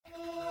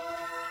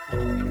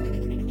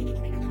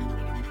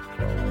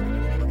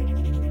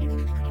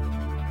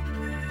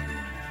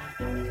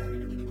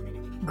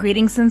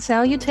Greetings and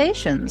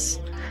salutations.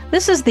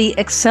 This is the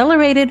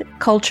Accelerated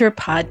Culture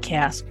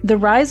Podcast, the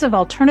rise of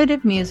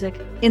alternative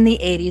music in the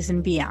 80s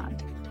and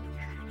beyond.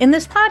 In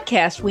this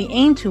podcast, we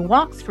aim to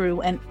walk through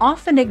an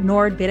often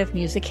ignored bit of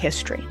music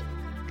history.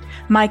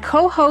 My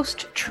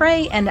co-host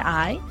Trey and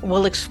I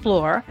will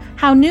explore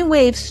how new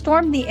waves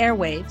stormed the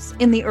airwaves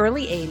in the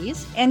early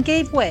 80s and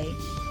gave way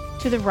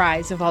to the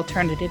rise of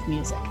alternative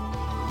music.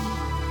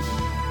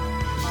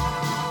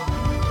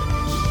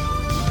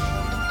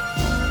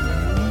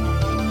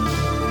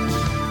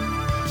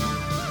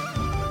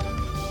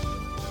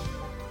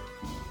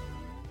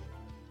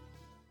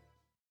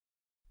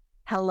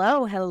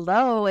 Hello,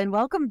 and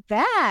welcome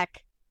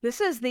back.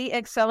 This is the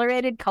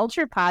Accelerated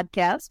Culture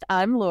Podcast.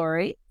 I'm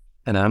Lori.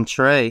 And I'm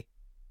Trey.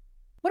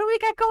 What do we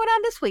got going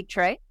on this week,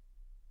 Trey?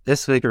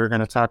 This week we're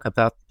going to talk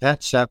about the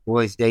Pet Shop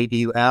Boys'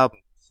 debut album,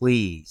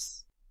 Please.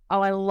 Oh,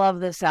 I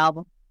love this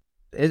album.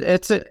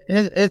 It's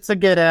a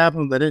good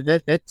album, but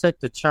it took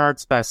the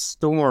charts by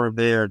storm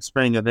there in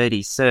spring of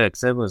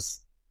 '86. It was,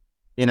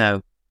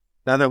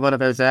 another one of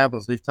those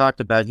albums we've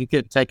talked about. You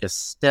couldn't take a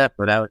step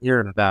without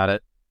hearing about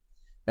it.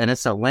 And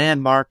it's a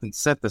landmark and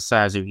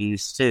synthesizer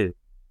use, too.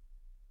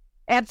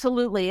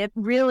 Absolutely. It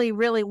really,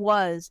 really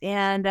was.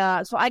 And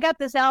so I got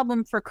this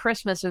album for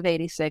Christmas of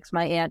 '86.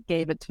 My aunt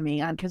gave it to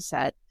me on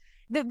cassette.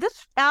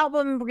 This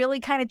album really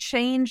kind of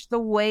changed the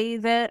way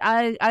that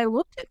I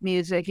looked at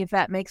music, if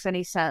that makes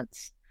any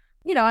sense.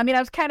 I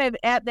was kind of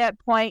at that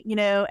point,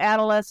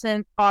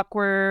 adolescent,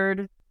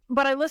 awkward.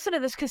 But I listened to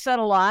this cassette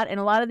a lot, and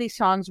a lot of these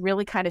songs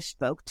really kind of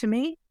spoke to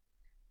me.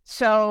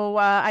 So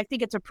I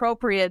think it's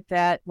appropriate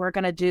that we're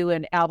going to do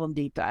an album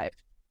deep dive.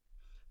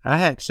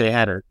 I actually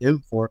had an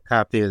import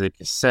copy of the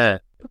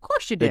cassette. Of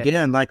course you did.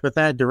 Again, like with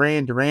that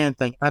Duran Duran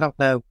thing, I don't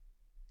know.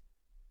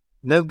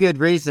 No good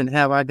reason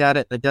how I got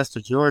it in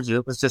Augusta, Georgia.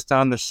 It was just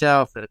on the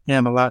shelf at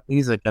Camelot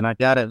Music, and I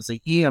got it. It was a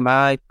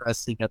EMI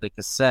pressing of the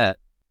cassette.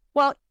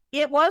 Well,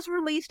 it was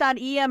released on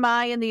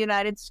EMI in the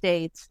United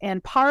States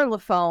and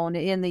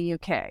Parlophone in the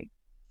UK.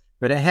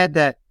 But it had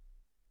that.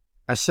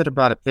 I should have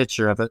brought a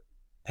picture of it.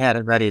 Had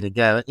it ready to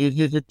go.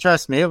 You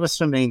trust me, it was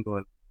from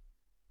England.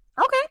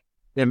 Okay.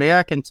 The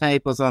American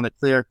tape was on a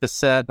clear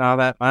cassette and all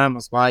that. Mine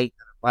was white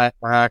and a black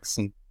box,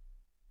 and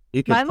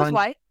you could. Mine was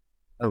white.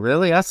 Oh,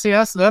 really? I see.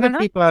 Other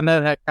people I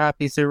know had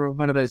copies that were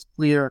one of those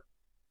clear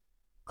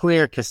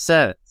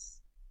cassettes.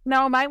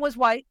 No, mine was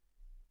white.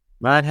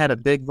 Mine had a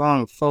big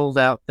long fold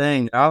out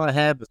thing. All I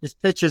had was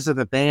just pictures of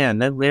the band,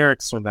 no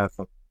lyrics or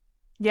nothing.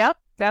 Yep,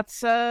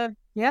 that's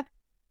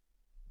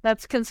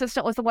That's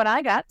consistent with what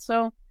I got.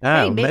 So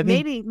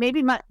maybe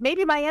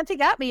my auntie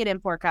got me an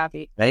import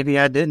copy. Maybe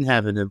I didn't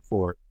have an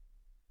import.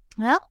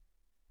 Well,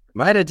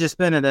 might have just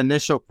been an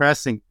initial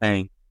pressing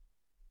thing.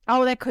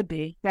 Oh, that could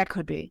be.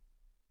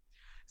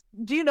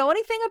 Do you know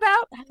anything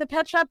about the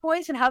Pet Shop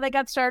Boys and how they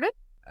got started?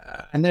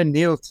 I know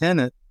Neil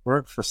Tennant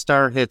worked for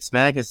Star Hits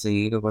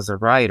magazine. It was a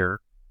writer.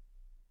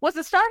 Was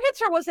it Star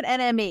Hits or was it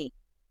NME?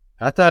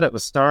 I thought it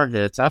was Star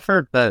Hits. I've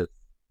heard both.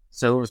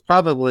 So it was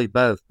probably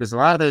both, because a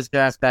lot of those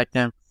guys back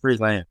then were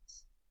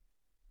freelance.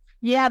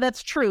 Yeah,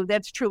 that's true.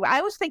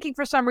 I was thinking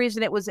for some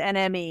reason it was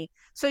NME.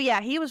 So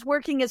yeah, he was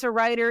working as a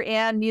writer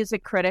and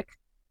music critic.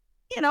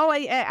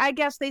 I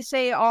guess they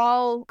say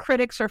all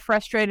critics are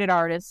frustrated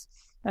artists.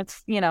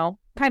 That's,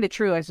 kind of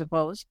true, I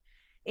suppose.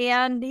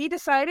 And he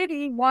decided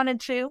he wanted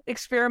to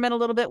experiment a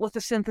little bit with the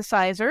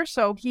synthesizer.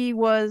 So he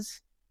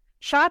was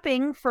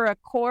shopping for a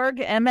Korg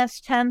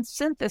MS-10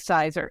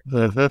 synthesizer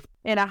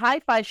in a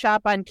hi-fi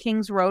shop on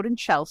Kings Road in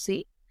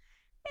Chelsea.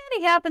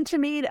 And he happened to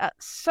meet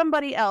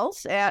somebody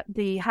else at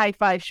the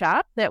hi-fi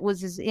shop that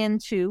was as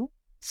into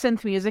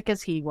synth music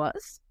as he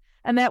was,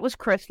 and that was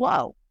Chris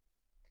Lowe.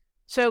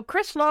 So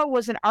Chris Lowe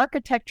was an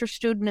architecture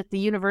student at the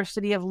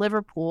University of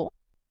Liverpool,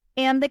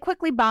 and they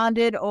quickly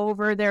bonded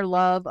over their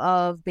love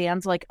of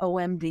bands like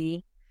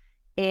OMD.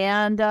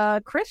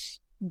 And Chris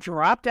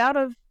dropped out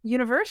of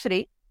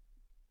university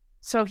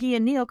so he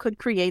and Neil could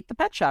create the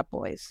Pet Shop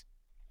Boys.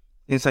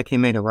 Seems like he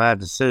made a right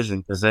decision,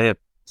 because they are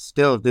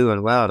still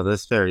doing well to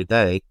this very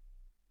day.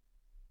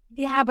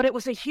 Yeah, but it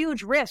was a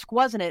huge risk,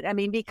 wasn't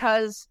it?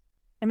 Because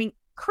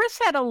Chris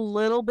had a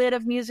little bit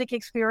of music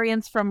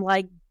experience from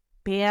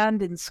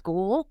band in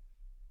school,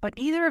 but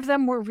neither of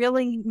them were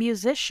really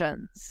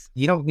musicians.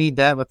 You don't need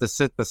that with the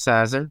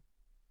synthesizer.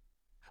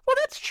 Well,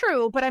 that's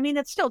true, but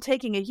it's still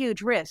taking a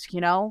huge risk,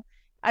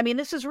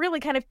 this is really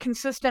kind of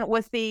consistent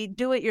with the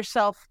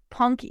do-it-yourself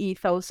punk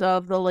ethos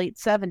of the late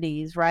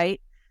 70s,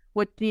 right?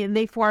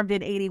 They formed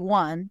in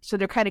 81, so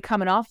they're kind of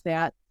coming off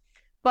that.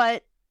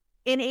 But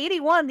in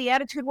 81, the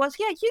attitude was,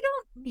 yeah,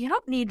 you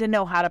don't need to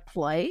know how to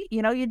play.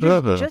 You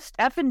just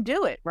effing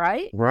do it,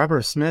 right?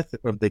 Robert Smith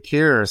of The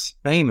Cure is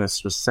famous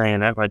for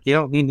saying that. You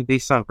don't need to be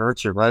some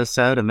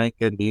virtuoso to make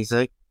good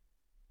music.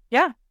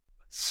 Yeah.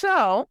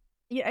 So,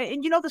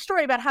 and the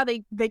story about how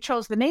they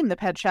chose the name the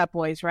Pet Shop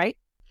Boys, right?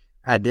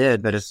 I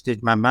did, but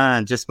my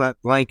mind just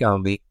went blank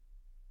on me.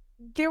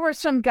 There were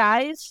some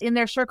guys in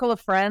their circle of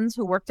friends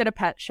who worked at a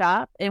pet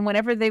shop, and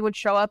whenever they would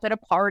show up at a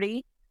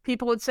party,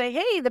 people would say,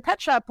 "Hey, the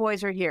Pet Shop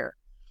Boys are here."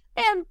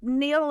 And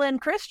Neil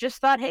and Chris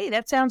just thought, "Hey,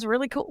 that sounds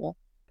really cool."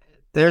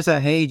 There's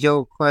a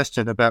age-old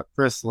question about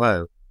Chris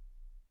Lowe.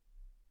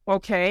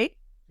 Okay.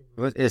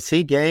 Is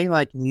he gay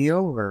like Neil,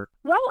 or?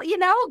 Well,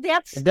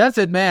 that's... It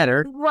doesn't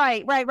matter.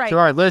 Right. To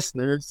our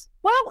listeners.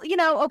 Well,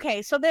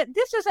 okay, so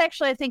this is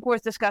actually, I think,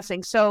 worth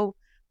discussing. So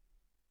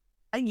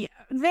yeah,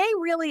 they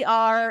really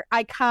are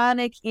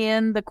iconic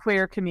in the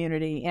queer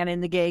community and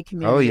in the gay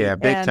community. Oh, yeah,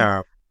 big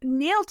time.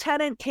 Neil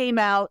Tennant came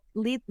out.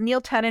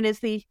 Neil Tennant is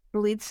the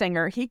lead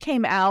singer. He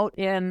came out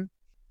in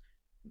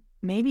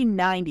maybe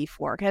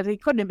 94, because he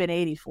couldn't have been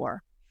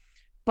 84.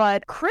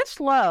 But Chris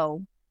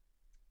Lowe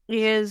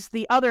is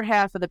the other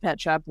half of the Pet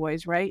Shop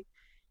Boys, right?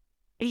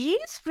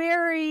 He's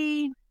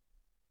very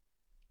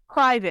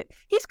private.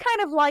 He's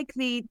kind of like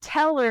the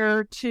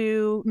teller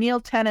to Neil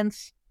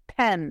Tennant's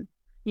pen.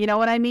 You know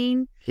what I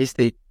mean? He's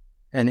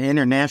an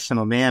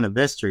international man of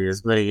mystery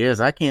is what he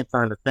is. I can't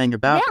find a thing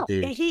about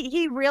the dude.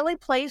 He really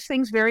plays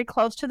things very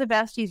close to the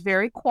vest. He's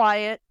very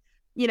quiet.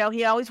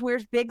 He always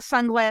wears big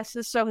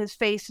sunglasses, so his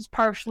face is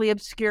partially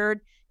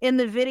obscured. In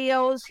the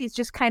videos, he's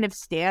just kind of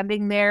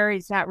standing there.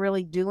 He's not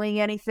really doing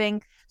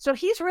anything. So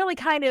he's really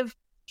kind of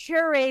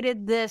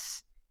curated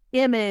this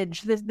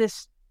image,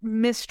 this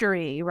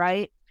mystery,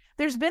 right?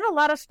 There's been a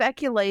lot of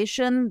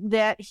speculation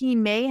that he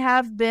may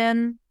have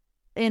been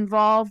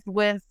involved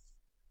with,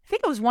 I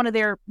think it was one of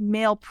their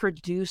male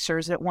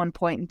producers at one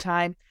point in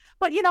time.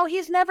 But,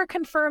 he's never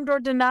confirmed or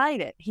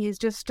denied it. He's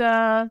just,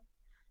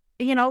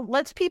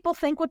 lets people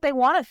think what they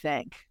want to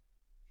think.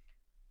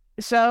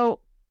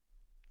 So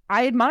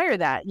I admire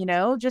that,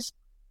 just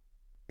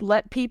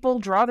let people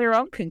draw their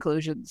own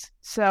conclusions.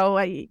 So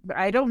I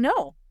don't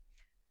know.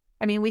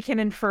 I mean, we can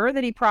infer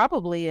that he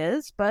probably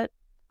is, but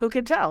who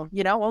can tell?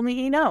 Only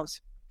he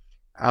knows.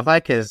 I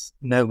like his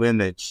no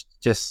image,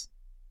 just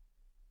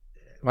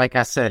like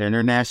I said,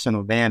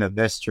 international man of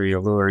mystery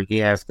allure he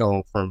has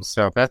going for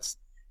himself.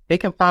 He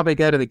can probably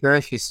go to the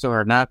grocery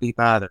store and not be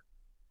bothered.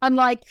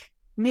 Unlike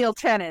Neil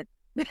Tennant,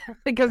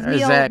 because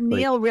exactly.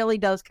 Neil really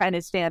does kind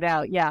of stand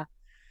out. Yeah.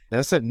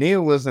 That's it.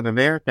 Neil was an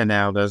American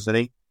now, doesn't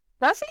he?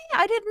 Does he?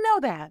 I didn't know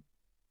that.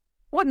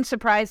 Wouldn't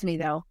surprise me,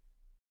 though.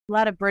 A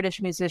lot of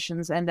British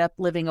musicians end up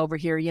living over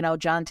here,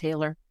 John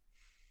Taylor.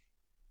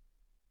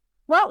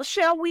 Well,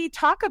 shall we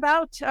talk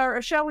about,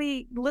 or shall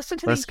we listen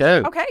to Let's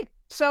go. Okay.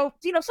 So,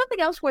 something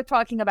else worth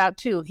talking about,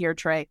 too, here,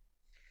 Trey,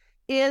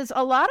 is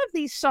a lot of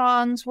these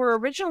songs were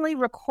originally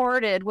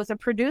recorded with a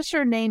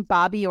producer named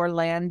Bobby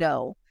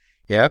Orlando.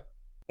 Yep.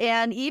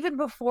 And even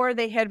before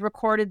they had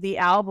recorded the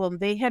album,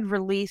 they had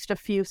released a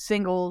few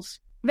singles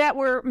that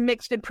were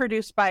mixed and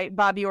produced by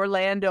Bobby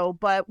Orlando.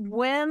 But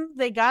when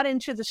they got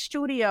into the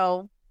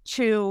studio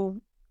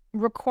to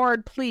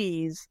record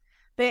Please,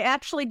 they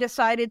actually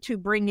decided to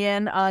bring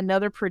in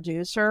another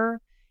producer,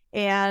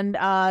 and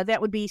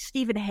that would be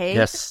Stephen Hague.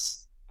 Yes.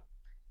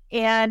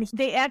 And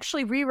they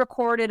actually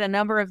re-recorded a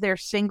number of their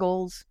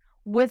singles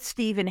with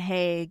Stephen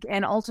Hague,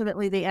 and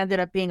ultimately they ended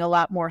up being a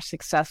lot more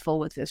successful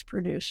with this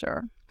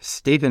producer.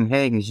 Stephen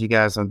Hague, as you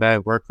guys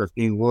know, worked with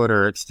New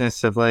Water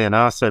extensively and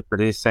also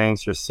produced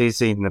things for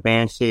Siouxsie and the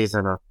Banshees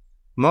and a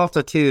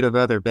multitude of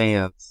other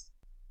bands.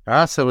 I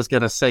also was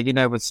going to say,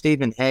 when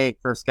Stephen Hague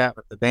first got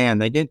with the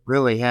band, they didn't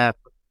really have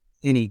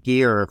any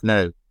gear of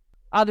note.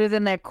 Other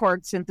than that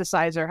chord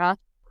synthesizer, huh?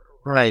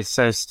 Right,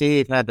 so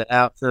Steve had to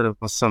outfit it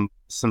with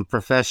some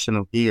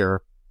professional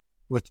gear,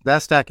 which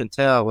best I can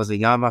tell was a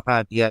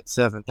Yamaha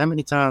DX7. How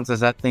many times has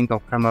that thing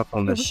gonna come up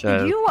on this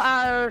show? You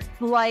are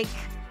like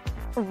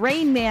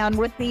Rain Man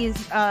with these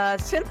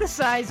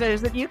synthesizers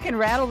that you can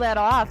rattle that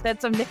off.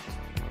 That's amazing.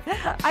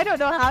 I don't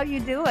know how you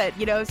do it.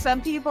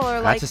 Some people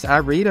are like... I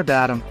read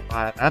about them a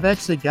lot. I've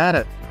actually got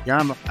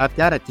I've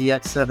got a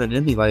DX7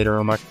 emulator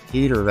on my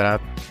computer that I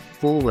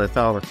fool with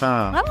all the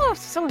time. Oh,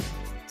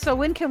 so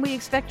when can we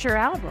expect your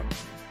album?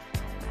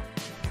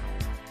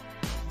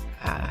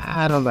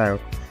 I don't know.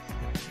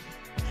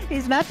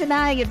 He's not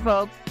denying it,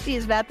 folks.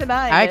 He's not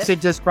denying it. I actually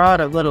just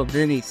brought a little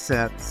mini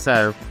set,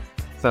 so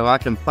I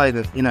can play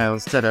the,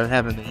 instead of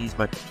having to use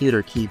my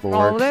computer keyboard.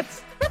 Oh,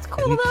 that's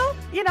cool though.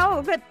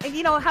 But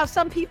how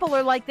some people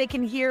are like, they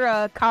can hear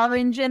a car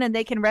engine and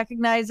they can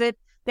recognize it.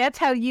 That's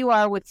how you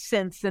are with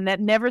synths, and that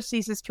never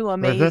ceases to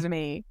amaze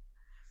me.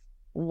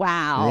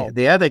 Wow.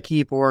 The other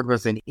keyboard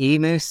was an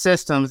Emu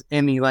Systems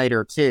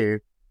emulator too.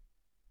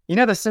 The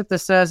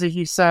synthesizer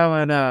you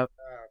saw in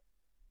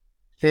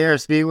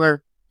Ferris Bueller?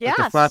 Yes.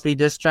 With the floppy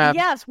disk drive?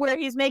 Yes, where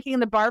he's making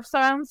the barf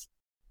sounds.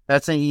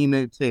 That's an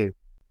Emu too.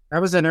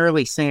 That was an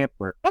early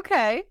sampler.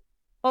 Okay.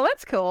 Well,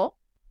 that's cool.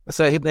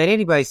 So, but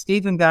anyway,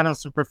 Stephen got on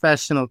some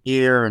professional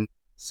gear and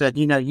said,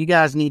 you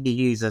guys need to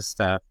use this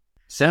stuff.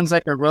 Sounds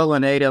like a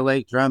Roland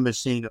 808 drum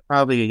machine,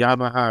 probably a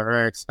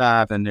Yamaha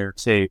RX-5 in there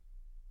too.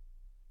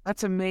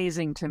 That's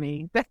amazing to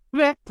me.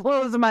 That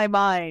blows my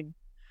mind.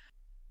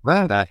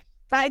 Well,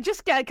 I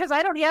just got, because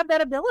I don't have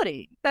that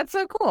ability. That's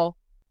so cool.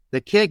 The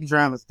kick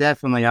drum is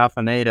definitely off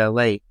an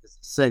 808. It's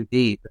so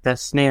deep, but that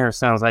snare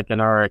sounds like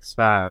an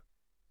RX-5.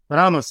 but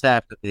almost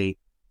have to be.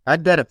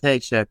 I'd bet a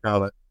paycheck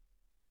on it.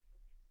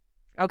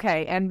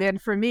 Okay, and then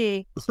for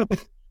me,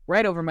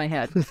 right over my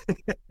head.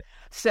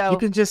 So you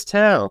can just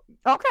tell.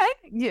 Okay,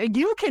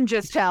 you can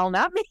just tell,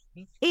 not me.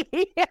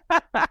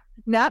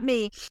 Not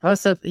me.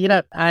 Also,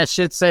 I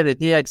should say that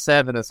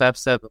DX7, as I've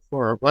said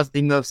before, was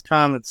the most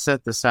common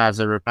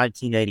synthesizer of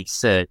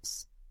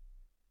 1986.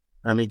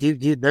 I mean,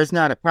 there's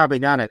probably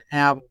not an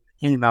album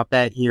that came out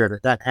that year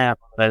that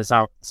happened that is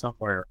out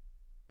somewhere.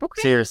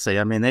 Okay. Seriously,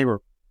 I mean, they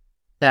were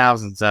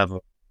thousands of them.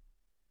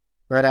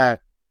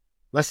 But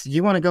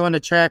you want to go into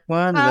track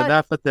one?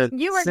 Enough with the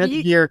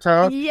synth gear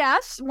talk?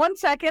 Yes, 1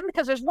 second,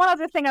 because there's one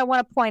other thing I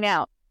want to point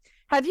out.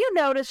 Have you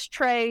noticed,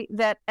 Trey,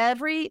 that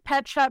every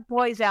Pet Shop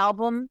Boys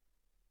album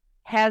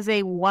has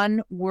a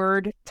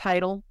one-word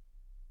title?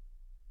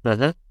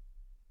 Uh-huh.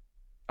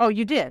 Oh,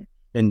 you did?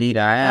 Indeed,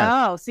 I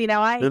have. Oh, see,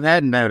 now Who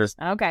hadn't noticed?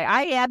 Okay,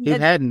 I hadn't. Who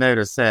hadn't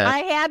noticed that? I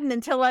hadn't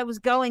until I was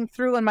going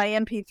through in my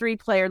MP3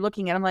 player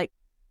looking at it. I'm like,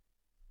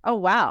 oh,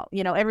 wow,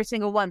 every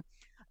single one.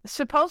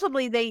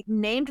 Supposedly, they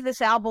named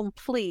this album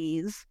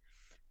Please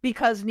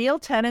because Neil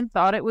Tennant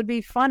thought it would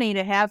be funny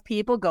to have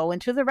people go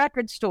into the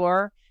record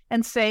store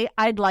and say,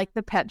 I'd like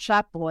the Pet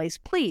Shop Boys,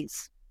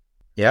 please.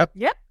 Yep.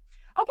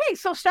 Okay,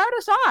 so start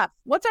us off.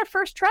 What's our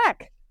first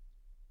track?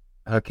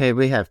 Okay,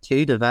 we have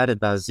 2 divided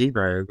by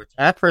 0, which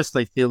I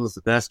personally feel is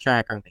the best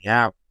track on the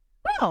album.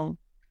 Oh,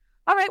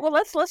 all right. Well,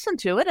 let's listen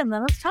to it and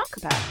then let's talk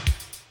about it.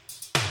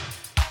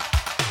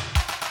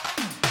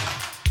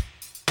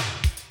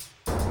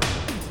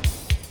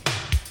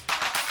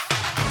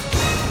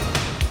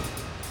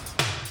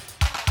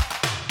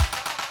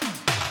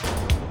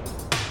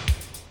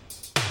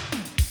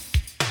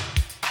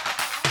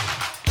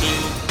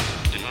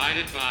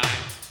 Divided by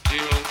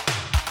 0,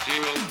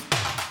 0,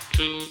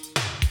 2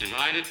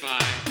 divided by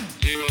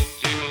 0,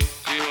 0,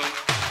 0.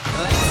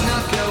 Let's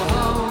not go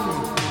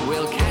home,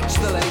 we'll catch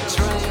the late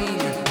train.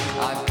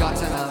 I've got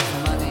enough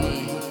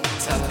money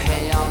to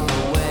pay on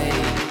the way.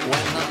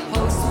 When the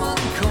postman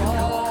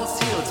calls,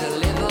 he'll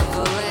deliver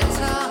the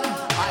letter.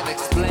 I've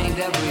explained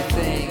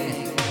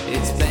everything,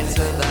 it's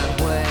better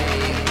that way.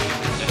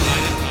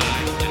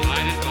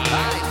 Divided by.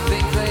 I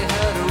think they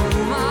heard a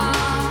rumor,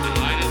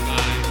 Divided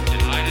by.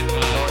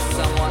 or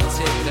someone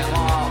tipped them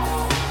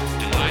off.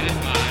 Divided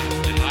by.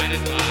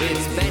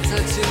 It's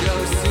better to go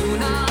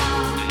sooner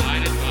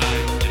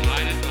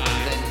Divided by.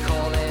 than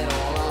call it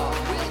all off.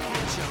 We'll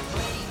catch a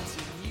plane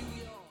to New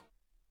York.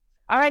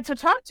 All right, so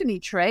talk to me,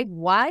 Trey.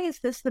 Why is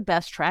this the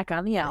best track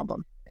on the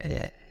album?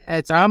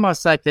 It's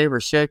almost like they were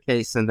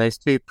showcasing those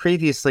 2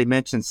 previously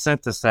mentioned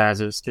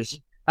synthesizers, because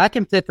I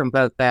can pick them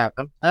both out.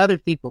 Other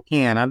people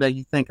can. I know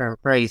you think I'm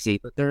crazy,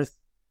 but there's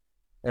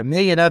a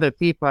million other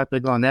people out there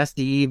going, that's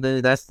the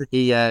EVU, that's the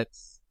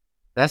DX,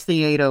 that's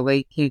the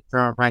 808 kick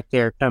drum right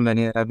there coming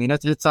in. I mean,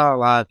 it's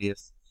all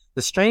obvious.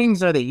 The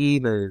strings are the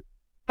EVU.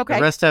 Okay.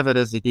 The rest of it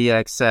is the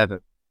DX7.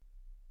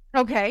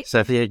 Okay. So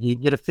if you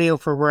get a feel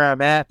for where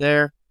I'm at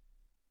there.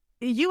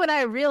 You and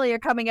I really are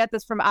coming at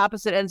this from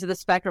opposite ends of the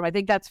spectrum. I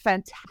think that's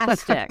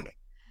fantastic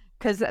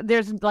because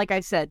there's, like I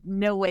said,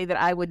 no way that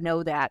I would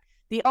know that.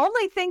 The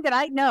only thing that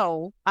I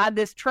know on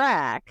this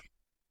track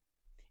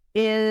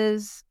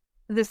is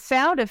the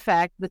sound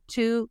effect, the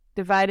 2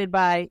 divided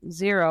by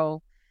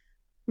 0.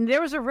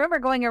 There was a rumor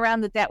going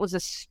around that was a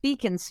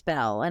speak and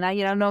spell. And I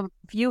don't know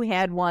if you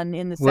had one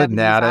in the 70s.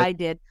 I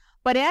did.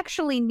 But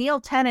actually, Neil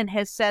Tennant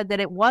has said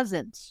that it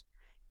wasn't.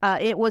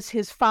 It was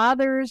his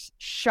father's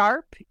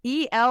Sharp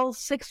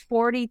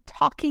EL640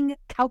 talking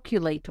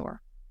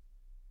calculator.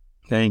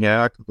 There you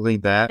go. I can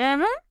believe that.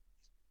 Mm-hmm.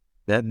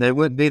 That they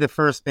wouldn't be the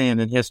first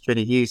band in history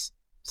to use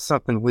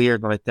something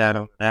weird like that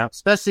on an album,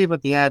 especially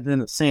with the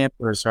advent of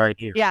samplers right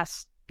here.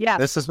 Yes.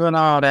 This is when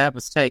all that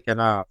was taken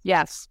off.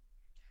 Yes.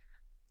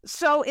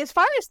 So as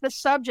far as the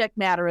subject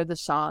matter of the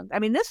song, I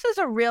mean, this is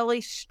a really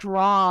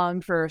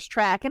strong first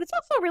track, and it's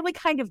also really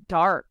kind of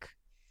dark.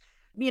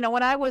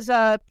 When I was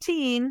a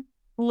teen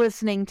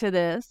listening to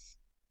this,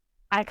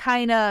 I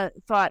kind of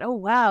thought, oh,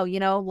 wow,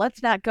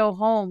 let's not go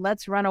home.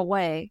 Let's run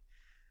away.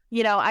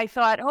 I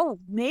thought, oh,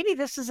 maybe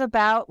this is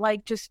about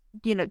like just,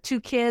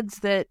 2 kids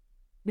that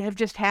have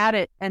just had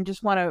it and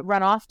just want to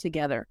run off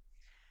together.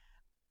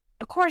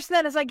 Of course,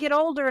 then as I get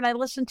older and I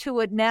listen to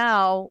it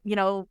now,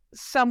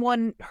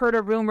 someone heard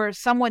a rumor,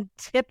 someone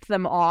tipped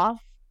them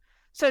off.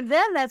 So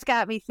then that's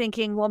got me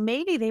thinking, well,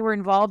 maybe they were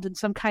involved in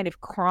some kind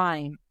of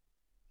crime.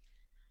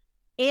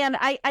 And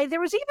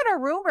there was even a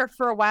rumor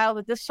for a while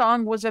that this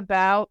song was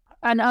about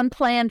an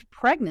unplanned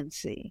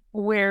pregnancy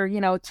where,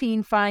 a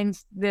teen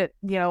finds that,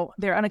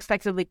 they're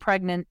unexpectedly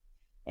pregnant.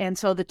 And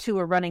so the 2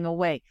 are running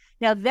away.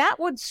 Now, that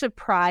would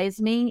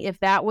surprise me if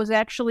that was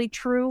actually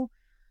true,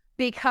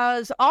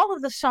 because all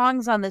of the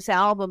songs on this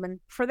album,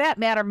 and for that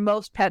matter,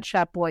 most Pet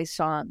Shop Boys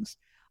songs,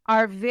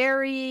 are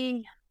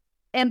very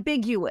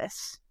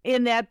ambiguous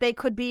in that they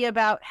could be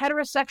about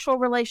heterosexual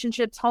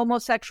relationships,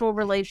 homosexual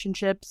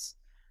relationships.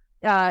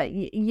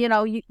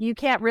 You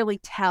can't really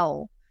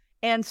tell.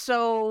 And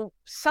so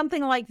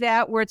something like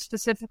that, where it's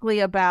specifically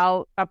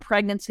about a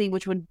pregnancy,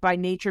 which would by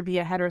nature be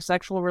a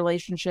heterosexual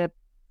relationship,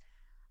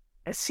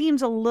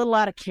 seems a little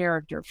out of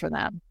character for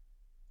them.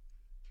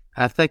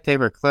 I think they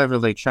were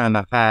cleverly trying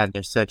to hide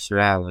their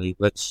sexuality,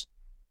 which,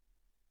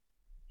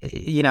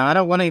 I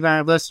don't want any of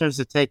our listeners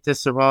to take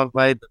this the wrong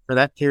way, but for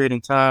that period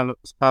in time, it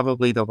was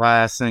probably the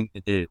wise thing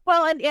to do.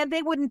 Well, and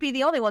they wouldn't be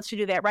the only ones to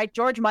do that, right?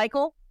 George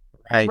Michael,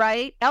 Right.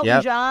 right? Elton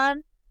Yep.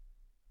 John.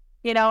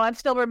 I'm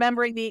still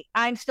remembering the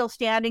 "I'm Still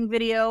Standing"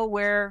 video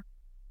where,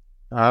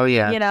 Oh,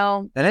 yeah. it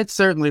And it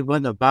certainly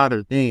wouldn't have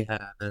bothered me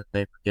had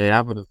they were gay.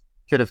 I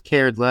could have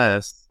cared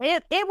less.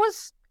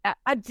 was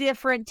a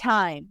different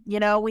time.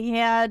 We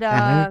had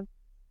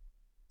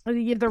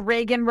the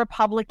Reagan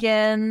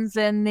Republicans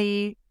and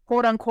the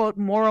quote unquote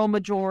moral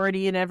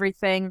majority and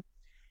everything.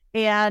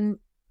 And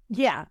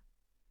yeah,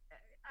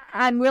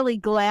 I'm really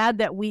glad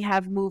that we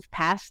have moved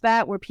past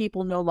that, where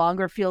people no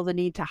longer feel the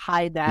need to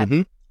hide that.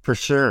 Mm-hmm. For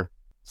sure.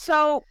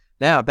 So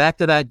Now, back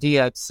to that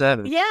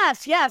DX7.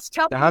 yes,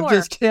 tell me I'm more.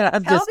 just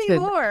kidding. Tell me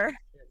more.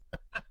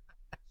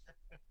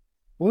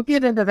 We'll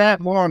get into that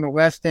more on the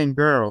West End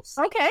Girls.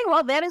 Okay,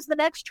 well, that is the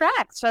next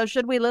track. So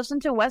should we listen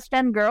to West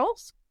End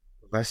Girls?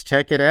 Let's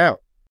check it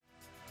out.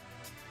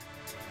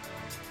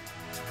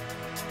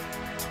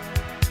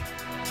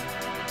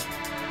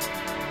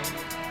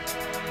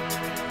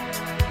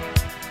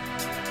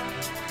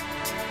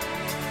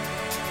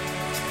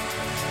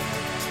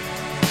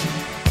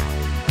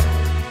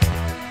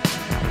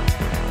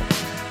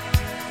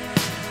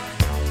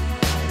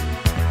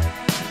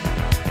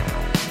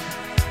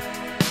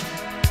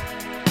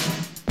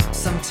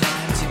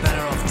 Sometimes you're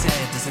better off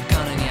dead. There's a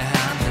gun in your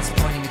hand that's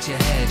pointing at your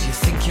head. You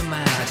think you're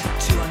mad,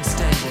 too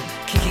unstable,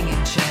 kicking in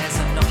chairs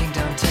and knocking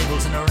down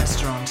tables in a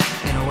restaurant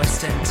in a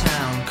West End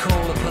town.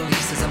 Call the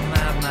police, there's a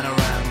madman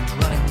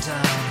around, running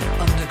down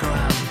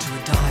underground to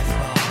a dive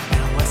bar in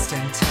a West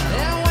End town.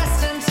 In a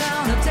West End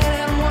town, a dead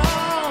end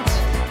world,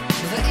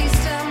 with the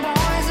East End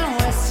boys and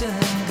West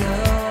End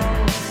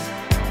girls.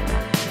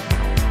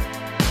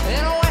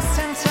 In a West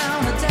End town,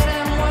 a dead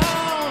end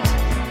world,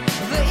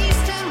 with the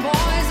East End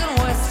boys and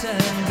West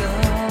End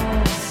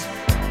girls.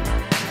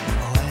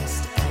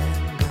 West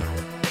End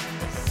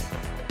girls.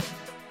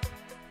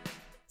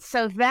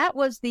 So that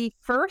was the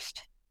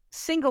first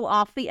single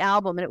off the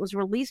album, and it was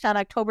released on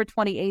October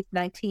 28th,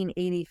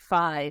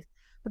 1985.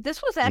 But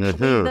this was actually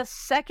Mhm. the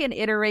second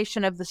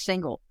iteration of the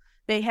single.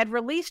 They had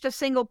released a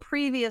single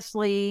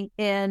previously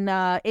in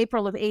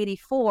April of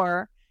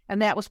 84,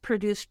 and that was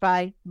produced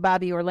by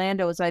Bobby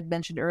Orlando, as I'd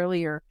mentioned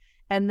earlier.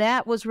 And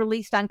that was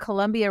released on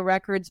Columbia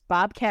Records,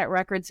 Bobcat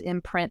Records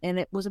imprint, and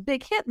it was a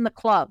big hit in the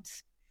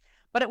clubs.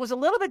 But it was a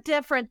little bit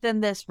different than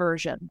this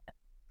version.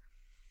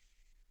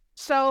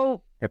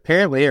 So,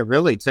 Apparently, it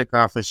really took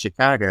off in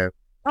Chicago.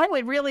 oh,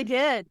 it really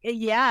did.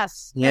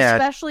 Yes. Yeah.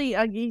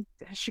 Especially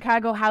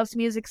Chicago house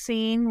music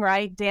scene,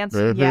 right? Dance.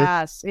 Mhm.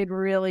 Yes. It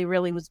really,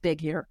 really was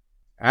big here.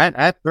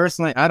 I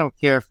personally, I don't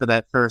care for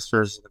that first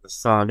version of the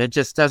song. It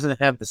just doesn't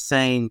have the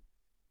same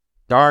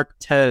dark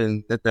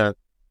tone that the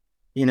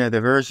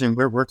version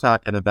we're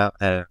talking about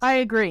has. I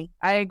agree.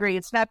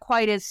 It's not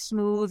quite as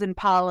smooth and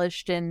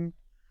polished and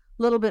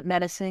a little bit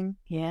menacing.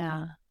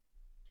 Yeah.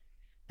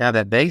 Now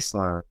that bass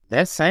line,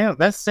 that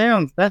sound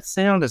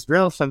is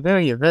real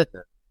familiar, isn't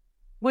it?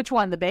 Which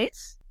one? The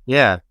bass?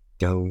 Yeah.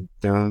 Dun,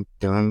 dun,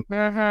 dun,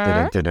 dun,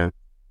 dun, dun, dun.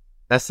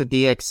 That's the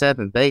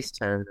DX7 bass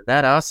tone.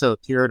 That also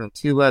appeared on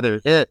two other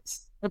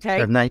hits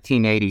Okay. of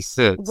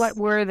 1986. What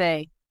were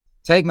they?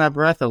 Take My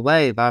Breath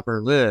Away by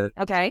Berlin,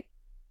 Okay.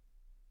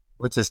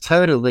 which is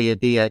totally a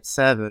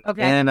DX7,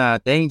 Okay.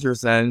 and Danger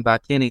Zone by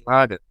Kenny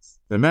Loggins.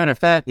 As a matter of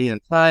fact, the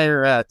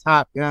entire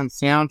Top Gun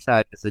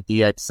soundtrack is a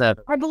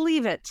DX7, I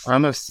believe it.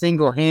 almost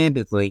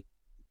single-handedly.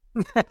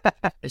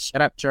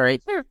 Shut up, Trey.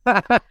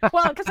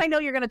 Well, because I know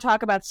you're going to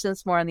talk about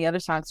synths more on the other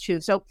songs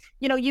too. So,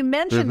 you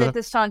mentioned that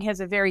this song has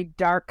a very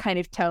dark kind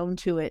of tone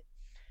to it.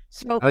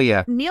 So, Oh,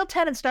 yeah. Neil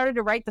Tennant started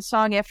to write the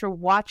song after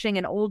watching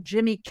an old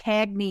Jimmy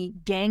Cagney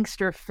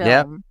gangster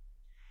film.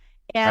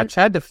 I And,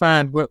 tried to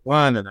find what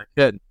one, and I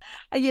couldn't.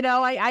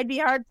 I'd be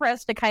hard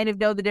pressed to kind of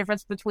know the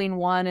difference between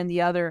one and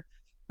the other.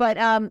 But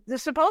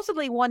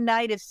supposedly one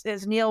night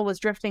as Neil was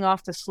drifting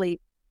off to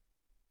sleep,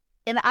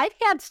 and I've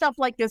had stuff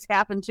like this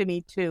happen to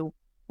me too,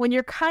 when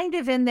you're kind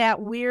of in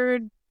that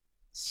weird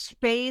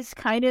space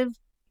kind of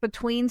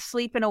between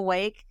sleep and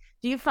awake.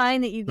 Do you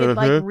find that you get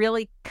like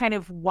really kind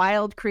of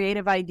wild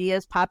creative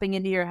ideas popping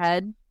into your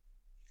head?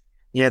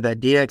 Yeah, that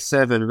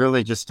DX7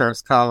 really just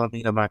starts calling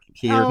me to my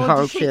computer. Oh, No,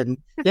 I'm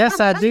kidding. Yes,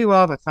 I do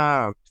all the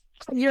time.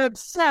 You're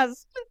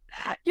obsessed.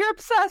 You're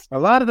obsessed. A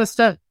lot of the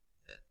stuff,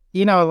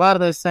 a lot of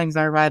those things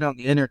I write on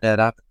the internet,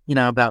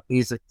 about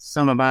music.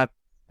 Some of my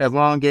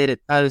elongated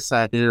posts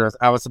I do,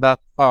 I was about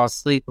to fall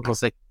asleep and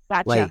was like,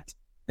 Gotcha. wait,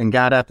 and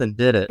got up and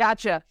did it.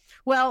 Gotcha.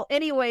 Well,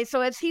 anyway,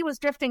 so as he was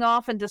drifting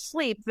off into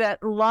sleep,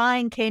 that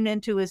line came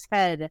into his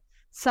head.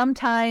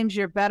 Sometimes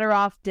you're better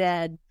off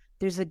dead.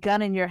 There's a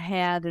gun in your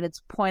hand and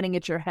it's pointing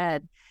at your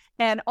head.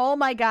 And oh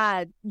my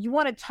God, you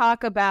want to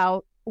talk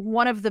about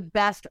one of the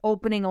best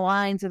opening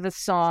lines of a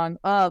song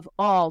of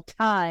all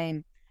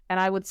time. And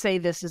I would say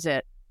this is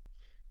it.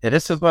 Yeah,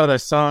 this is one of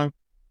those songs.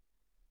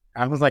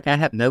 I was like, I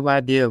have no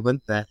idea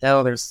what the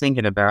hell they're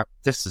singing about.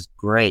 This is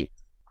great.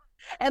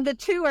 And the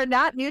two are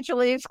not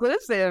mutually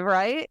exclusive,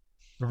 right?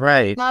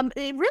 Right.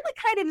 It really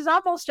kind of is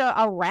almost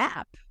a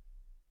rap,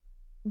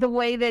 the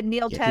way that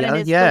Neil Tennant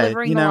is Yeah,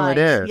 delivering the lines.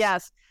 it is.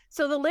 Yes.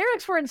 So the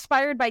lyrics were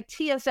inspired by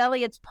T.S.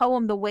 Eliot's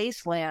poem "The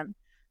Wasteland,"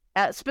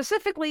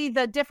 specifically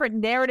the different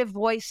narrative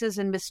voices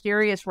and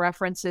mysterious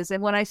references.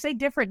 And when I say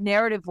different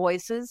narrative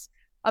voices,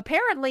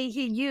 apparently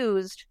he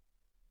used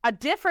a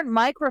different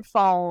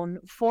microphone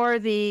for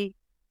the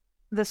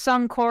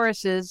sung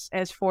choruses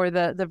as for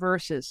the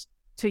verses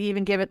to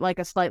even give it like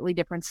a slightly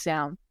different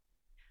sound.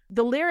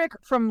 The lyric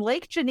 "From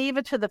Lake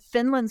Geneva to the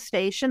Finland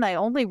Station," I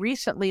only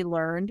recently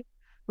learned,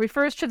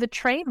 refers to the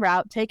train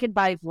route taken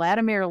by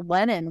Vladimir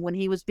Lenin when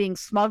he was being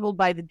smuggled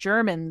by the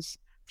Germans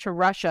to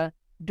Russia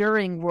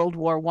during World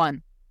War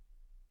I.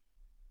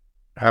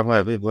 I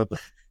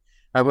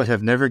would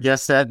have never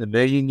guessed that in a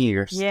million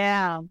years.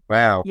 Yeah.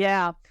 Wow.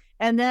 Yeah.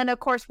 And then, of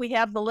course, we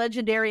have the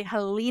legendary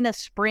Helena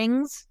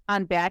Springs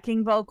on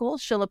backing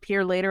vocals. She'll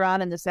appear later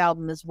on in this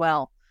album as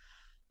well.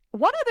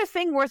 One other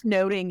thing worth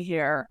noting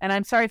here, and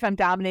I'm sorry if I'm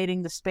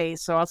dominating the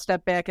space, so I'll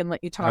step back and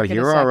let you talk. Oh,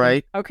 you're all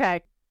right.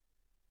 Okay.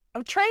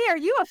 Trey, are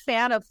you a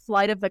fan of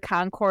Flight of the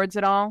Conchords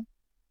at all?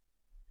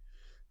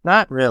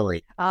 Not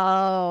really.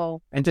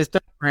 Oh. And just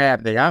don't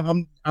grab me.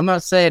 I'm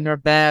not saying they're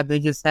bad. They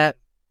just have,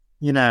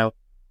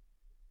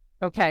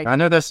 Okay. I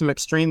know there's some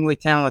extremely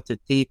talented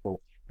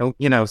people.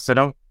 So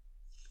don't.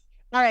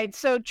 All right.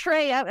 So,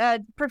 Trey,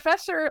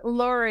 Professor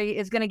Lowe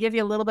is going to give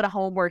you a little bit of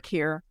homework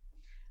here.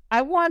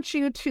 I want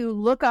you to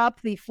look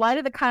up the Flight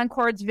of the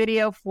Conchords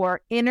video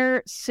for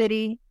Inner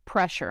City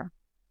Pressure.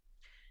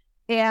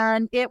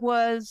 And it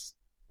was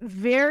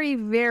very,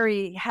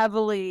 very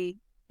heavily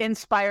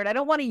inspired. I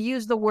don't want to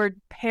use the word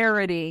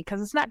parody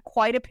because it's not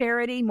quite a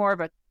parody, more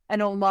of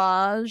an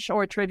homage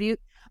or a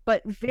tribute,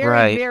 but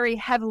very, very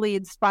heavily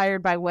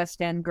inspired by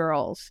West End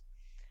Girls.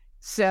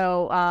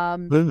 So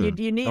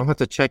you need... I'll have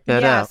to check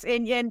that out. Yes,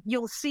 and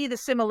you'll see the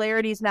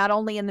similarities not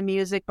only in the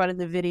music, but in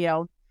the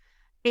video.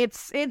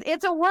 It's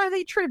a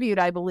worthy tribute,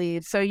 I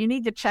believe. So you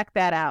need to check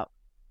that out.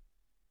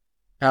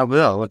 I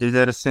will. We'll do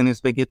that as soon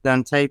as we get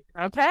done taping.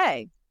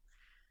 Okay.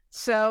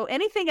 So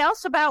anything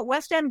else about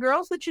West End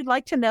Girls that you'd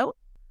like to note?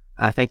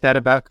 I think that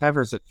about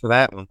covers it for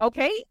that one.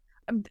 Okay.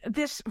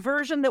 This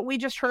version that we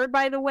just heard,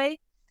 by the way,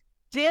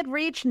 did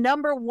reach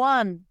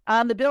 #1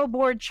 on the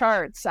Billboard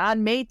charts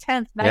on May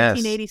 10th,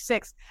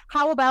 1986. Yes.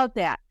 How about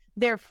that?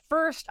 Their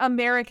first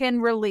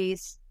American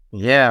release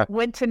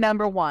went to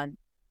 #1.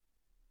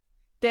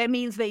 That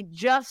means they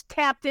just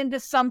tapped into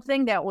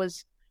something that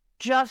was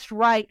just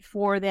right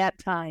for that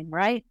time,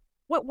 right?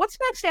 What's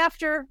next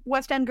after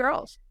West End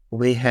Girls?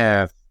 We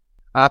have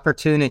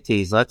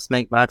Opportunities. Let's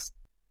make lots.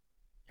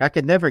 I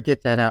could never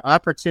get that out.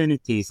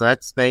 Opportunities.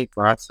 Let's make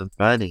lots of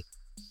money.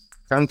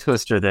 Tongue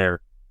twister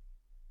there.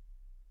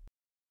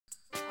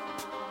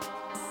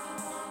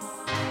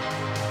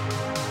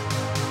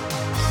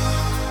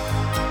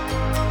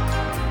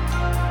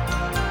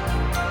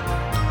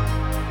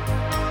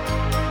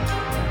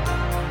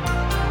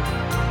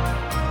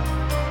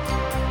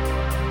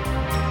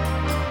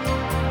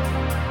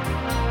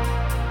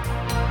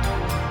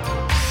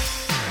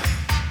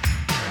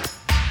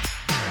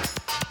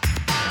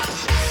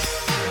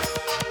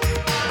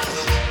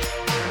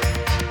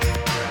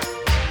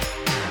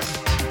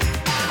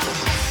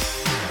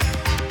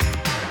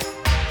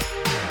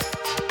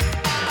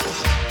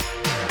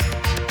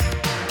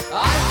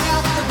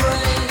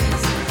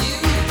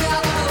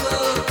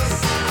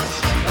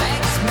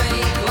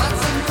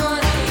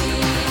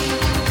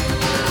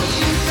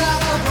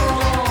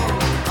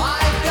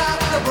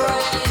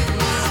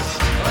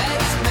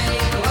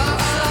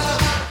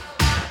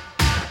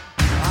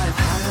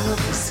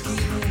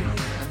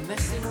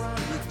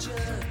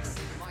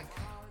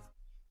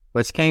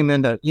 Which came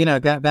into,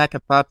 got back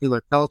in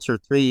popular culture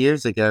 3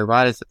 years ago,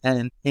 right as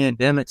the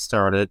pandemic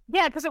started.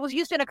 Yeah, because it was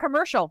used in a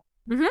commercial.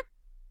 Mm-hmm.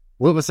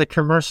 What was the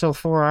commercial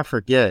for? I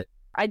forget.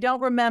 I don't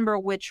remember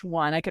which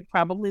one. I could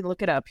probably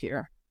look it up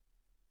here.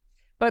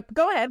 But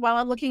go ahead while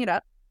I'm looking it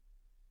up.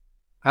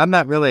 I'm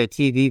not really a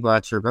TV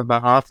watcher, but my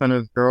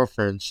off-and-on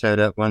girlfriend showed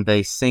up one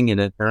day singing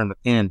it during the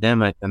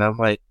pandemic, and I'm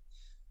like,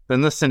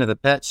 been listening to the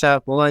Pet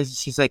Shop Boys.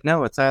 She's like,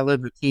 no, it's I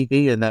Live with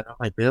TV, and that I'm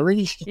like,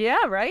 really?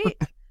 Yeah, right.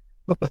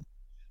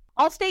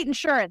 Allstate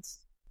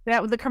Insurance.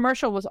 The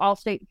commercial was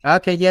Allstate.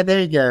 Okay, yeah,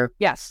 there you go.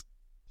 Yes.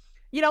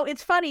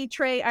 It's funny,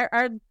 Trey.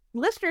 Our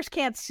listeners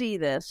can't see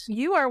this.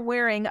 You are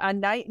wearing a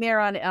Nightmare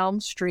on Elm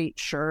Street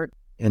shirt.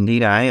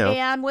 Indeed, I am.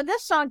 And when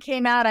this song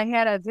came out, I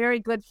had a very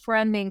good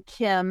friend named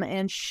Kim,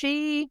 and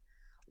she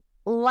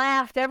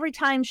laughed every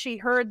time she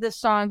heard this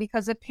song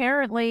because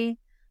apparently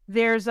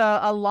there's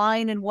a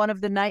line in one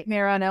of the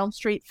Nightmare on Elm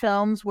Street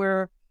films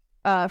where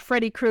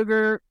Freddy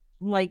Krueger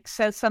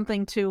says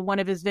something to one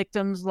of his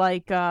victims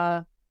like,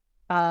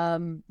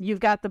 you've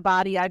got the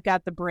body, I've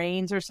got the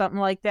brains, or something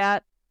like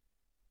that.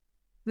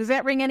 Does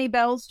that ring any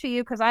bells to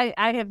you? Because I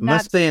have not...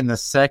 Must be in the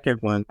second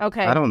one.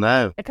 Okay. I don't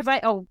know. Because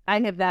I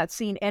have not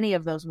seen any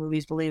of those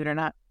movies, believe it or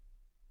not.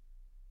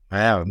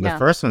 Wow, the Yeah.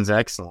 first one's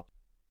excellent.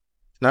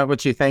 It's not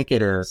what you think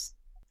it is.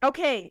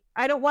 Okay,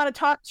 I don't want to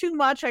talk too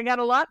much. I got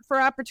a lot for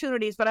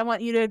opportunities, but I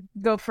want you to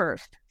go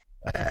first.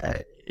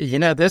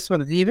 This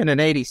one, even in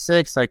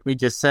 86, like we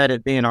just said,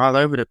 it being all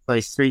over the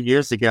place 3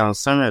 years ago in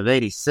summer of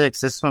 86,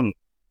 this one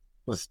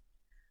was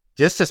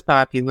just as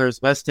popular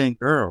as West End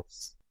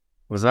Girls.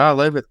 It was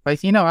all over the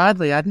place.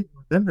 Oddly, I didn't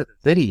remember the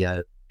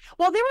video.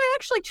 Well, there were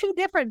actually 2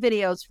 different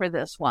videos for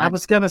this one. I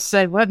was going to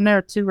say, wasn't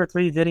there 2 or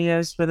 3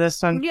 videos for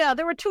this one? Yeah,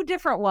 there were 2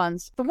 different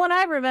ones. The one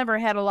I remember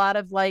had a lot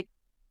of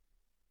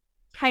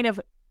kind of,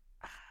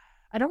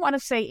 I don't want to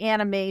say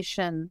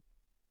animation.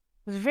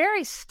 It was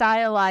very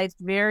stylized,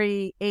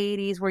 very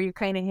 80s, where you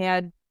kind of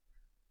had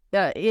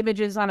the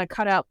images on a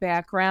cutout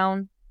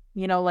background,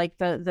 like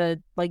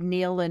the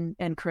Neil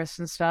and Chris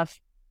and stuff.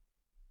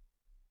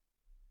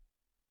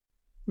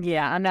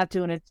 Yeah, I'm not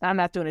doing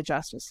it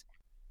justice.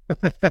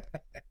 A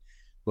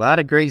lot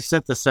of great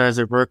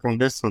synthesizer work on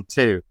this one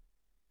too,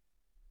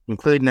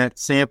 including that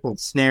sampled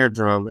snare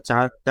drum, which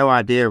I have no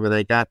idea where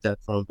they got that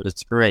from, but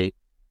it's great.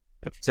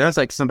 It sounds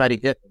like somebody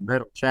hit a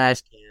metal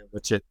trash can,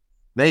 which it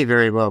may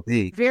very well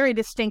be. Very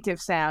distinctive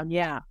sound,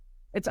 yeah.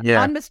 It's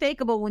Yeah.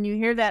 unmistakable when you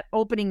hear that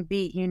opening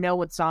beat, you know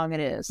what song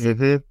it is.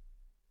 Mm-hmm.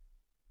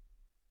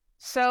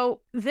 So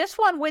this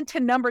one went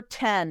to number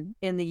 10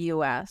 in the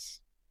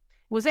U.S.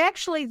 Was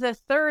actually the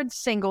 3rd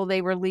single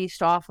they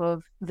released off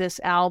of this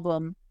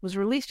album. Was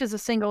released as a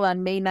single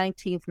on May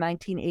 19th,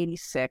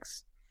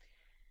 1986.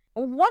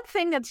 One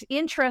thing that's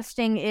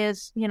interesting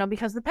is,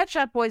 because the Pet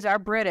Shop Boys are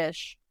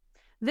British,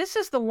 this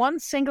is the one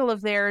single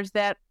of theirs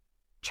that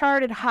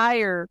charted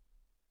higher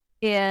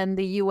in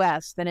the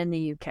U.S. than in the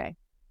U.K.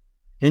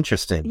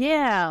 Interesting.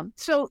 Yeah.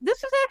 So this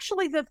is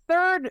actually the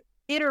 3rd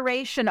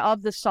iteration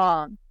of the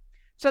song.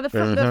 So the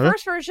Mhm.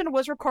 first version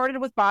was recorded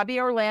with Bobby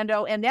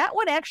Orlando, and that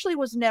one actually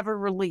was never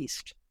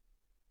released.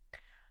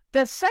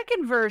 The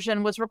second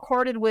version was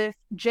recorded with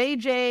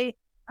JJ,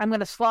 I'm going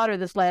to slaughter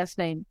this last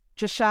name,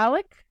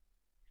 Jashalik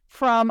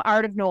from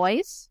Art of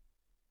Noise,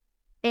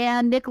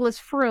 and Nicholas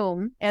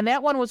Froome, and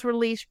that one was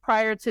released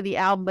prior to the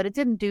album, but it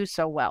didn't do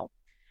so well.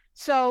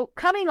 So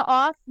coming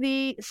off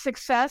the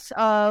success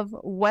of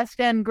West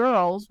End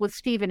Girls with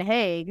Stephen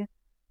Hague,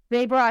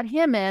 they brought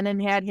him in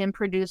and had him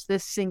produce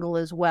this single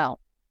as well.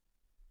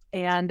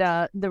 And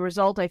the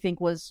result, I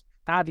think, was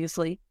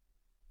obviously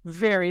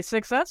very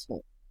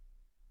successful.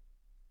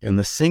 And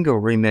the single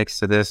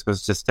remix of this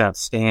was just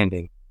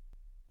outstanding.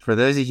 For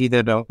those of you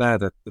that don't know,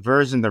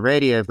 the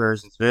radio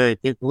version is very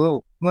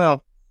different.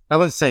 Well, I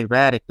wouldn't say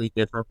radically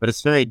different, but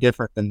it's very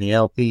different than the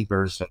LP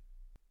version.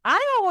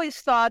 I always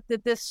thought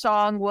that this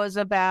song was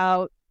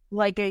about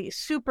like a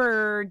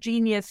super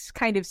genius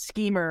kind of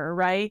schemer,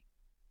 right?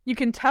 You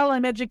can tell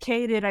I'm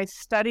educated. I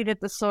studied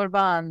at the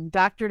Sorbonne,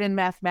 doctorate in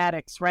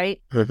mathematics,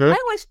 right? Mm-hmm. I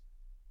always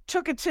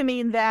took it to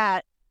mean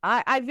that.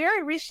 I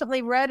very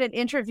recently read an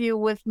interview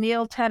with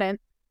Neil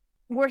Tennant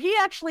where he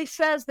actually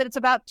says that it's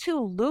about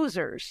 2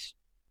 losers.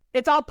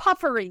 It's all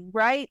puffery,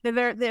 right?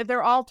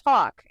 They're all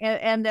talk,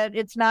 and that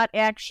it's not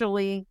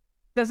actually,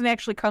 doesn't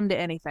actually come to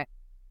anything.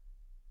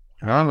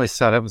 I always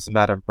thought it was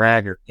about a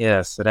bragger.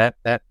 Yeah, so that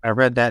I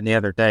read that the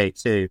other day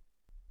too,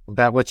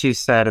 about what you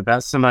said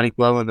about somebody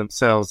blowing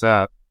themselves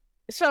up.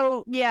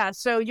 So, yeah,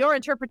 so your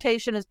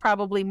interpretation is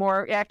probably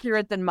more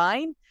accurate than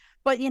mine.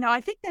 But, I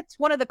think that's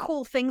one of the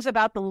cool things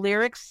about the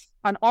lyrics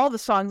on all the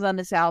songs on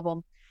this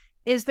album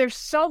is there's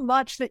so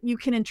much that you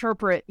can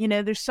interpret.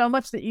 There's so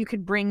much that you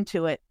could bring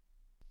to it.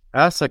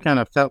 I also kind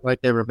of felt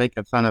like they were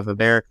making fun of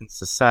American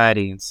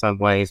society in some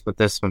ways with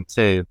this one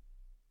too.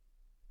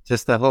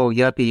 Just the whole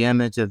yuppie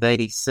image of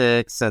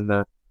 86 and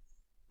the,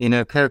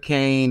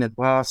 cocaine and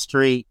Wall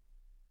Street.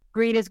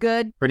 Greed is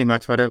good. Pretty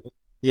much what it was.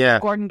 Yeah.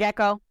 Gordon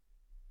Gekko.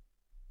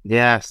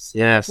 Yes.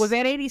 Was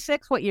that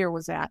 86? What year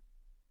was that?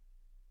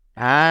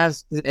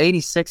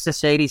 86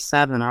 to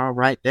 87, all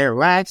right there.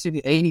 Well,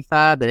 actually,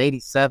 85 to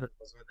 87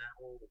 was when that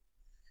whole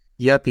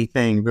yuppie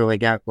thing really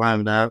got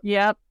wound up.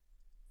 Yep.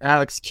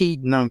 Alex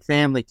Keaton on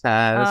Family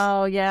Ties.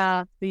 Oh,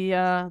 yeah.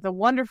 The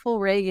wonderful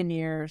Reagan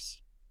years.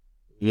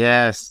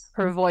 Yes.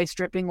 Her voice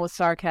dripping with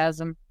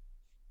sarcasm.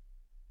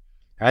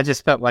 I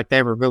just felt like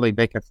they were really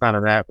making fun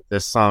of that with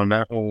this song,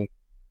 that whole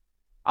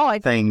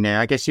thing there.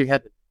 I guess you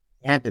had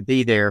to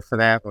be there for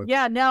that one.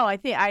 Yeah, no, I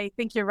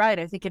think you're right.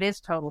 I think it is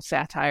total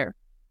satire.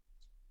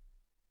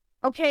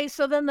 Okay,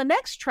 so then the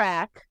next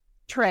track,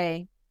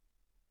 Trey,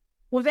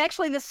 was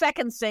actually the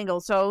second single.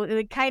 So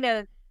it kind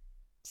of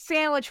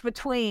sandwiched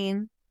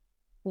between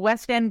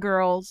West End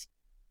Girls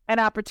and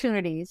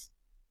Opportunities.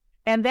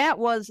 And that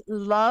was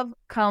Love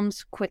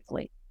Comes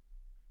Quickly.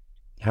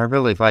 I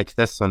really liked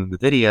this one. The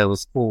video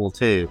was cool,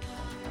 too.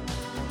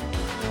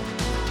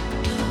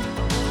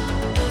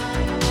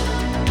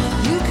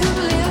 You could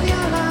live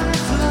your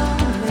life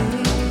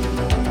lonely,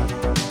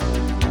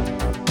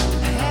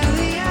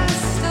 heavy as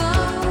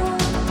stone.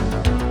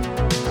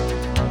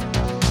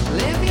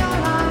 Live your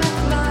life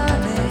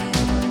learning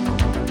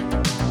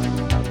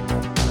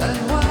and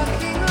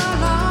working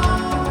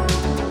alone.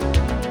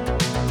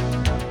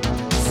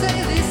 Say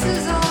this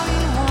is all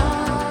you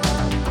want,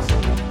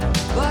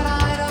 but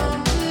I don't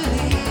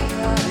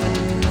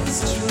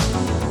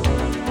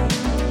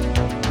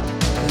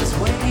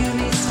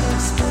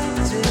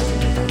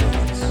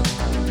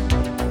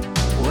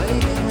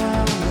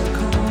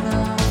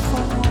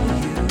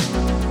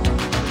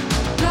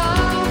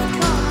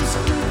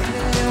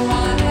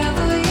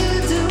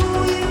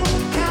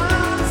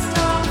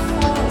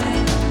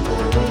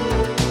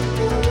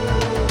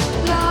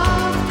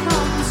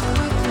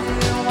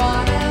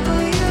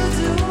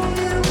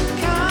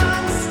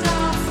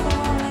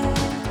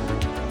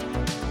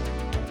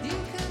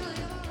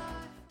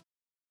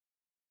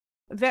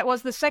That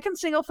was the second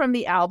single from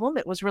the album.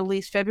 It was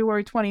released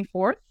February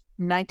 24th,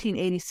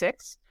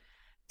 1986.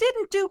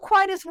 Didn't do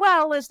quite as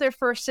well as their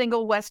first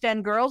single, West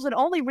End Girls, and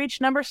only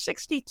reached number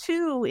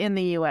 62 in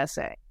the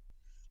USA.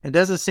 It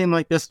doesn't seem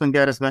like this one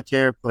got as much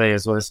airplay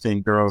as West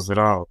End Girls at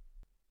all.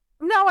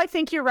 No, I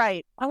think you're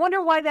right. I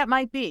wonder why that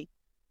might be.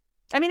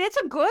 I mean, it's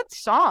a good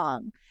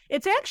song.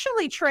 It's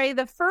actually, Trey,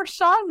 the first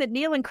song that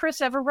Neil and Chris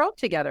ever wrote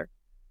together.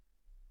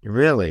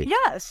 Really?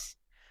 Yes.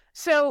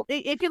 So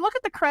if you look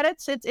at the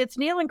credits, it's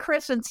Neil and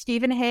Chris and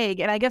Stephen Hague.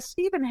 And I guess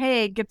Stephen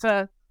Hague gets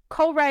a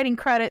co-writing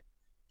credit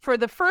for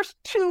the first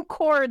two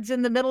chords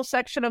in the middle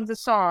section of the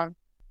song.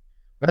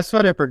 That's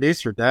what a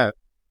producer does.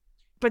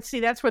 But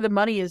see, that's where the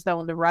money is, though,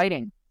 in the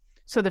writing.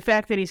 So the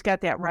fact that he's got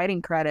that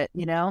writing credit,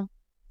 you know.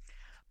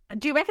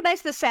 Do you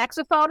recognize the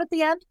saxophone at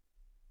the end?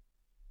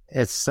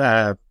 It's,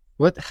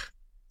 what?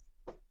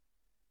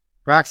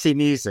 Roxy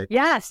Music.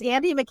 Yes,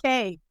 Andy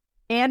McKay.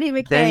 Andy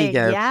McKay. There you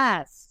go.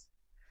 Yes.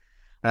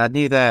 I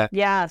knew that.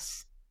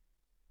 Yes.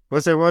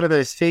 Was there one of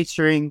those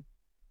featuring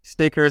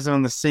stickers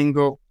on the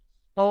single?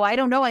 Oh, I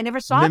don't know. I never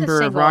saw the Member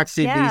single. of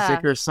Roxy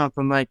Music or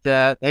something like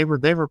that. They were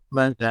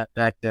playing that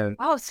back then.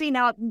 Oh, see,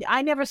 now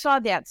I never saw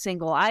that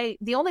single.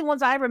 The only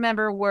ones I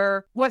remember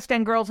were West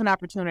End Girls and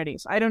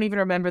Opportunities. I don't even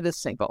remember this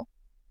single.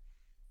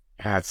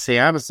 See,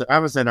 I was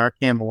in our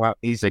Camelot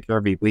Music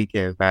every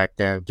weekend back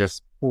then,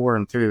 just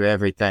pouring through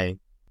everything.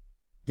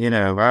 You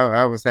know,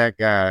 I was that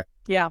guy.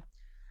 Yeah.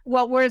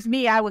 Well, whereas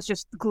me, I was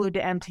just glued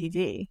to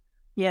MTV.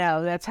 You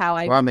know, that's how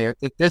I... Well, I mean,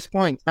 at this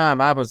point in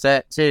time, I was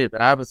that too,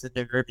 but I was in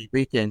there every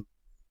weekend.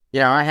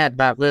 You know, I had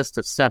my list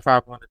of stuff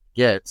I wanted to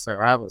get, so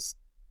I was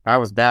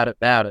about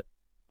it.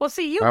 Well,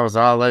 see, I was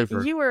all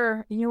over. You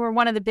were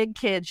one of the big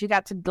kids. You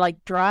got to,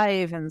 like,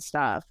 drive and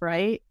stuff,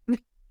 right?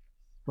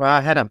 Well, I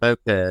had a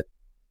moped.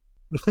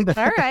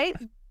 All right.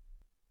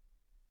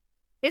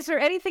 Is there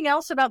anything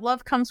else about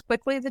Love Comes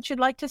Quickly that you'd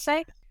like to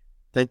say?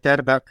 Think that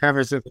about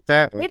covers it with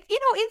that one.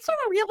 It's a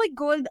really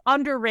good,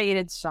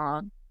 underrated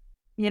song.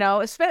 You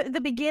know, especially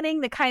the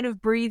beginning, the kind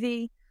of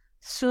breathy,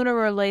 sooner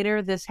or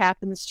later, this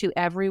happens to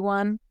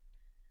everyone.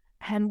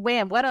 And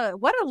wham, what a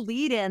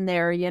lead in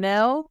there, you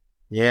know?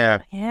 Yeah.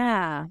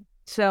 Yeah.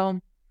 So,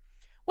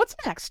 what's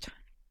next?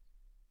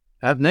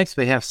 Up next,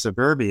 we have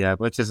Suburbia,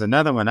 which is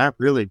another one I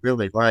really,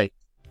 really like.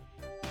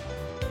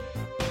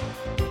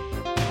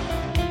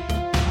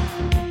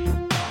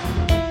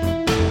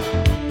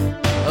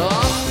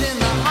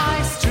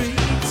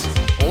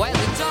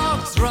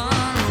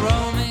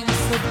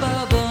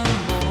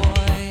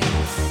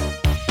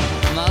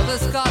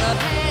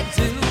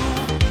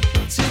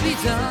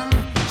 Done.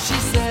 She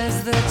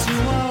says they're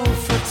too old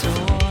for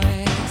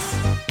toys.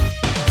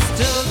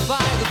 Stood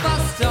by the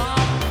bus stop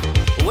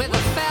with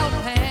a felt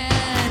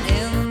pen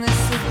in this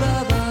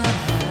suburban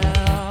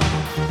hell.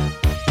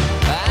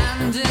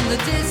 And in the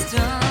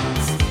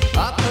distance,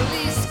 a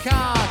police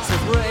car to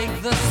break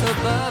the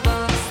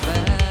suburban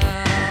spell.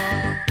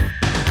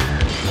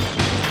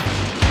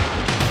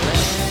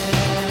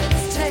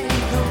 Let's take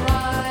a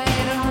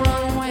ride and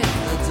run with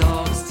the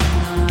dogs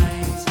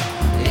tonight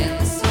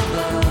in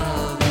suburbia.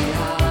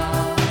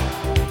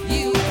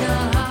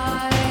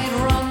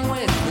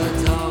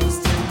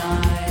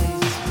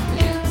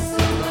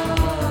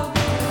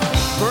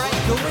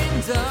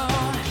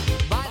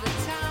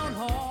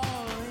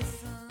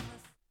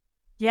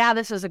 Yeah,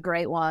 this is a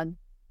great one.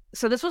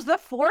 So this was the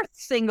fourth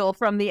single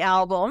from the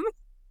album.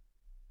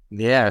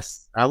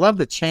 Yes. I love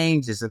the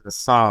changes in the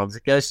songs.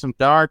 It goes from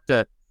dark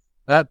to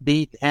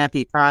upbeat,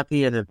 happy,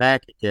 poppy, and then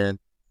back again,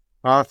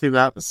 all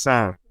throughout the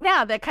song.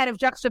 Yeah, that kind of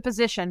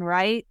juxtaposition,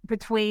 right?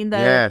 Between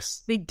the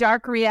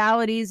dark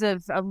realities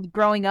of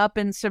growing up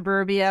in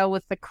suburbia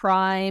with the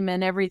crime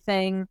and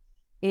everything.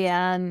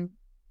 And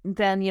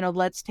then,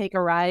 let's take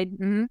a ride.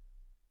 Mm-hmm.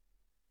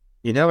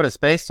 You know what it's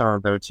based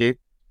on, don't you?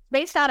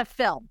 Based on a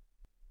film.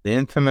 The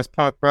infamous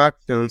punk rock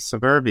film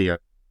Suburbia.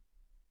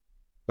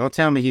 Don't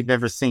tell me you've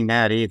never seen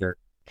that either.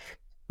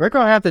 We're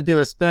going to have to do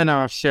a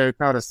spin-off show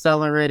called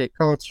Accelerated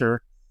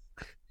Culture.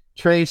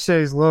 Trey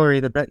shows Lori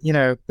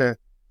the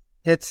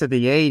hits of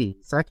the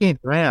 80s. I can't,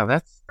 wow,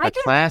 that's a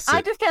classic.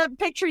 I just can't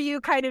picture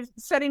you kind of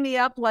setting me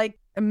up like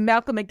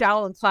Malcolm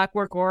McDowell in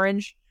Clockwork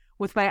Orange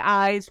with my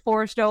eyes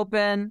forced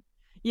open,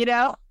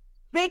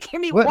 making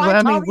me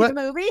watch all these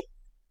movies.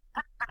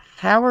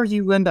 How are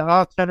you into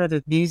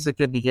alternative music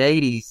in the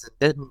 80s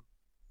and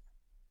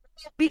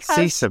didn't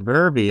see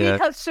Suburbia?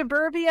 Because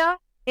Suburbia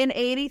in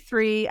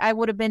 83, I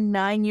would have been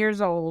 9 years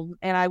old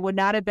and I would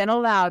not have been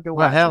allowed to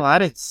watch it. I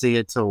didn't see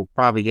it till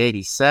probably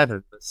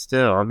 87, but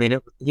still, I mean,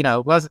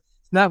 it's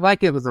not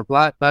like it was a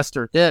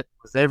blockbuster hit.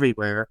 It was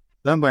everywhere,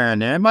 somewhere in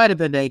there. It might have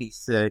been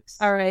 86.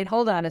 All right,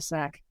 hold on a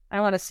sec.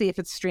 I want to see if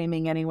it's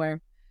streaming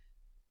anywhere.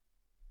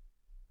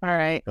 All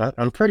right.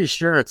 I'm pretty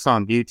sure it's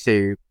on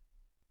YouTube.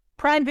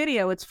 Prime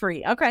Video, it's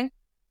free. Okay.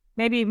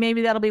 Maybe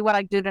that'll be what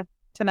I do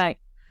tonight.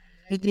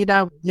 You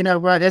know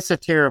what? It's a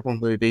terrible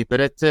movie, but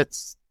it's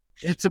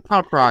a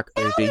punk rock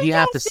movie. You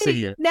have to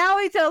see it. Now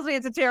he tells me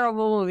it's a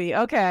terrible movie.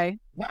 Okay.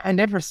 I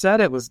never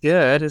said it was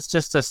good. It's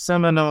just a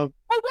seminal.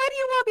 Well, why do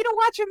you want me to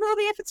watch a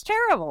movie if it's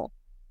terrible?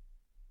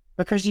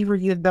 because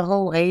you the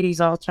whole 80s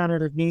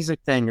alternative music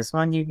thing is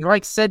when you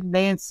like Sid and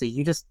Nancy.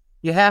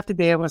 You have to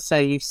be able to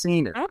say you've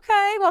seen it.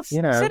 Okay, well,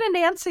 You know. Sid and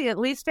Nancy at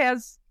least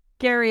has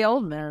Gary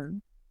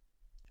Oldman.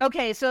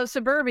 Okay, so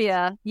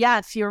Suburbia,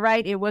 yes, you're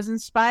right. It was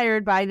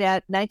inspired by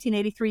that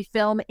 1983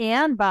 film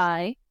and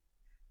by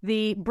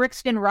the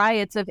Brixton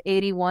riots of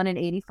 81 and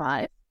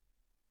 85.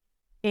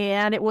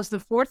 And it was the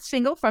fourth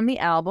single from the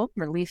album,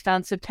 released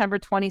on September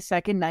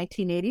 22nd,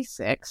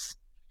 1986.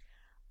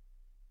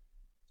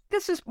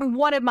 This is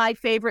one of my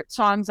favorite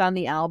songs on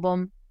the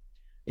album.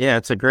 Yeah,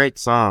 it's a great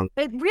song.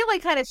 It really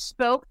kind of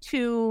spoke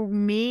to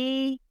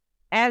me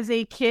as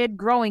a kid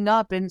growing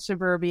up in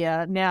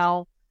suburbia.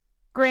 Now,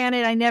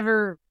 granted, I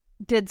never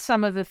did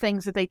some of the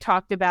things that they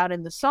talked about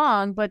in the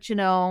song, but, you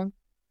know,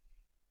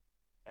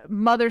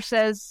 mother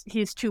says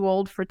he's too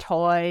old for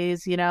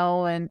toys, you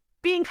know, and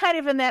being kind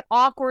of in that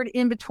awkward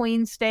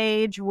in-between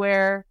stage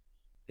where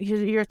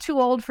you're too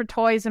old for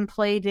toys and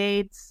play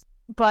dates,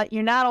 but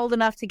you're not old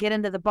enough to get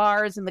into the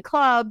bars and the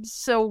clubs,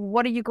 so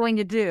what are you going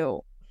to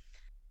do?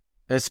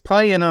 It's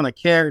playing on a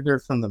character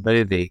from the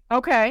movie.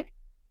 Okay.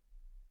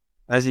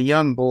 As a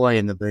young boy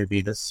in the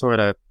movie that's sort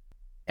of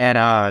at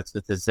odds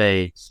with his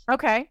age.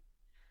 Okay.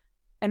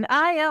 And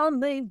I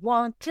only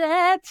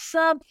wanted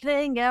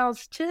something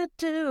else to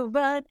do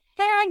but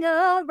hang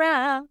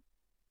around.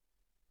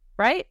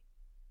 Right?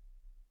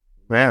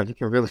 Wow, you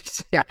can really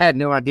sing. I had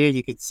no idea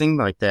you could sing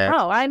like that.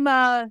 Oh, I'm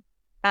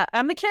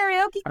the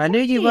karaoke I knew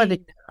you queen.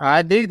 wanted.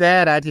 I knew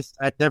that.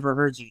 I'd never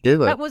heard you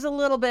do it. That was a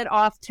little bit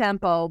off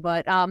tempo,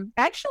 but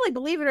actually,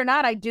 believe it or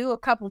not, I do a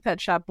couple of Pet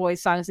Shop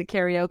Boys songs at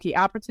karaoke.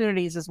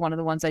 Opportunities is one of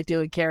the ones I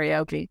do at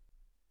karaoke.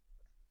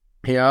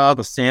 Yeah, all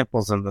the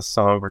samples in the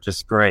song were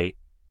just great.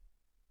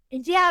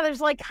 And yeah,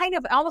 there's like kind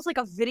of almost like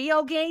a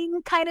video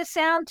game kind of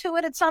sound to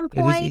it at some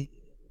point.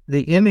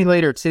 The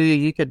emulator too.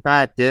 You could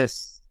buy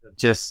discs,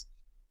 just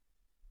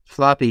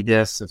floppy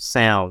disks of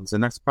sounds,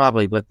 and that's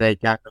probably what they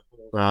got the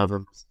hold of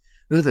them.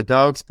 Ooh, the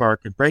dog's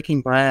barking,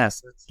 breaking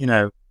glass. It's, you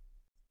know,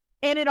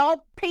 And it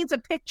all paints a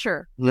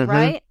picture, Mhm.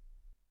 right? It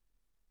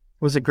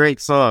was a great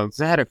song.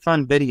 It had a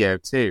fun video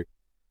too.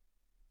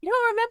 You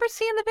don't remember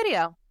seeing the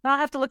video. I'll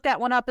have to look that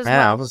one up as Wow,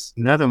 well. it was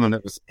another one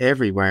that was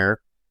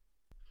everywhere.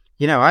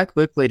 You know, I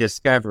quickly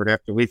discovered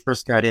after we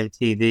first got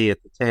MTV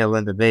at the tail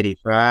end of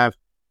 85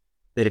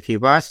 that if you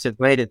watched it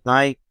late at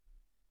night,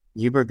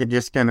 you were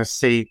just going to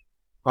see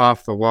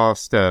off the wall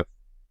stuff.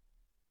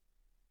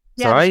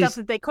 Yeah, So the I stuff used-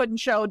 that they couldn't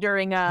show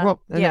during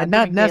Well, yeah,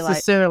 not during daylight.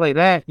 necessarily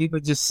that. You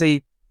would just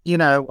see, you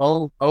know,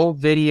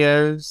 old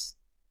videos,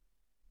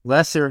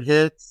 lesser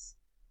hits,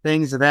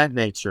 things of that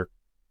nature.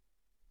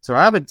 So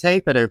I would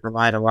tape it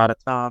overnight a lot of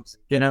times,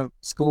 you know,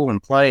 school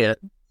and play it,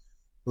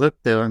 look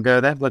through and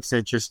go, that looks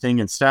interesting,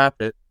 and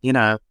stop it, you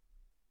know.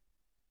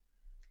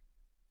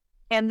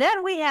 And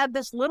then we had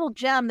this little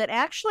gem that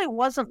actually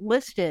wasn't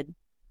listed.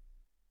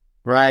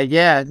 Right,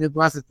 yeah, it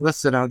wasn't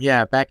listed on,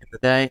 back in the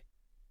day.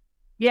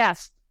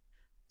 Yes.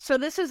 So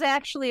this is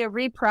actually a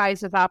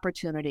reprise of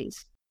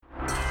Opportunities.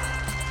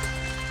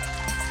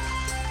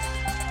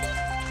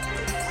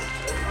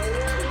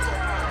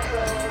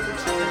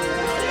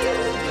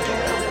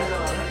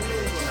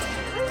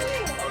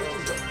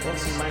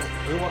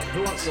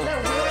 Who wants some?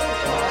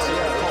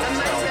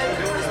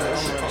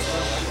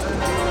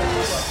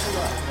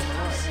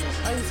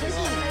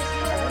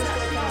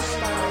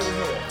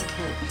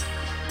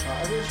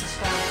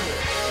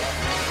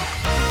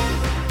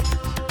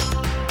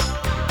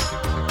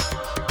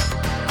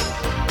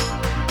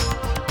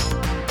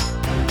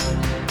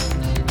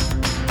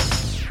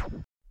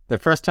 The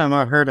first time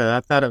I heard it,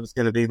 I thought it was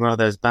going to be one of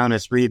those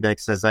bonus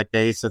remixes like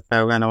they used to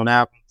throw in on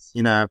albums,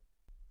 you know,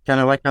 kind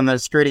of like on the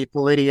Scritti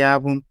Politti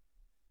album.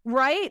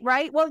 Right,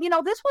 right. Well, you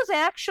know, this was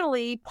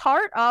actually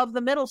part of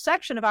the middle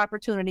section of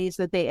Opportunities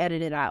that they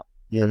edited out.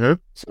 Mm-hmm.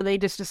 So they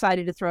just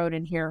decided to throw it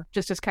in here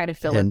just as kind of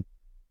filler.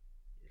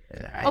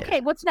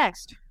 Okay, what's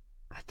next?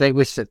 I think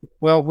we should,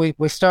 well, we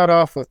start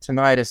off with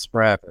Tinnitus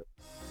Rabbit.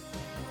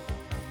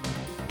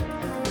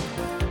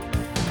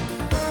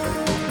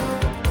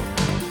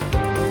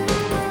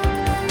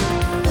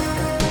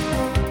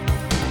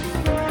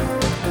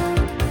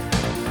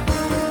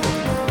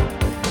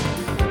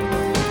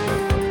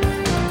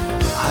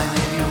 I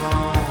may be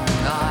wrong,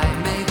 I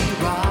may be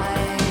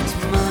right.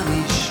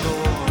 Money's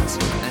short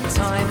and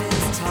time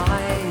is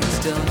tight.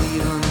 Don't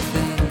even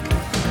think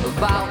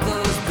about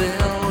those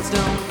bills.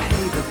 Don't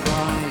pay the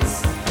price.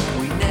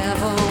 We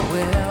never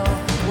will.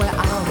 We're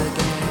out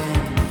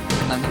again.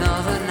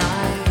 Another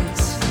night.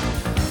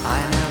 I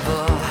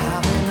never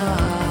have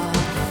enough.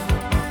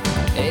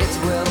 It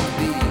will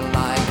be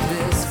like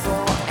this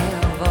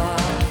forever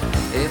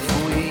if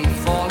we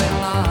fall in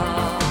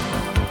love.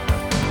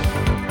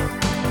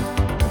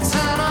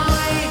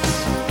 Tonight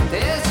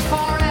is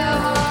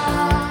forever.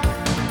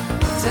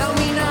 Tell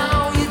me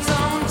now you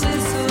don't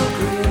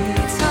disagree.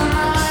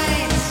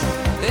 Tonight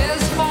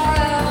is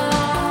forever.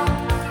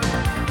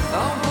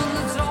 Open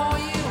the door,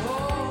 you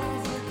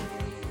hold the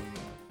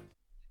key.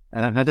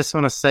 And I just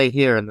want to say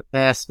here, in the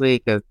past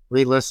week of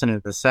re-listening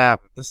to this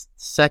album, this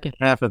second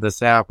half of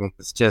this album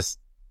is just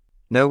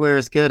Nowhere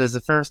as good as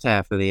the first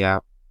half of the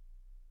album.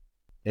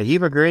 And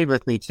you agreed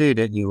with me too,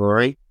 didn't you,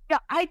 Lori? Yeah,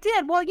 I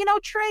did. Well,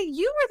 Trey,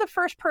 you were the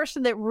first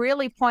person that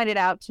really pointed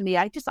out to me.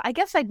 I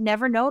guess I'd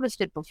never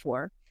noticed it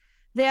before,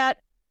 that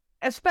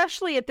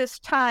especially at this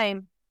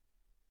time,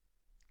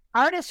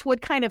 artists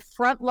would kind of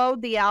front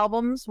load the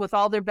albums with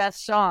all their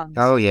best songs.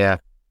 Oh, yeah.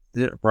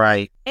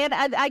 Right. And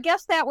I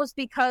guess that was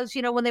because,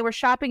 when they were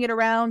shopping it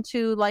around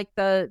to like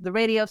the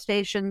radio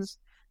stations,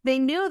 they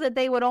knew that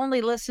they would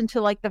only listen to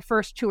like the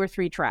first 2 or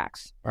 3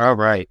 tracks. All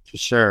right, for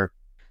sure.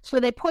 So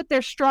they put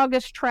their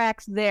strongest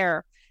tracks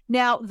there.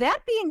 Now, that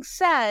being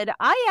said,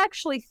 I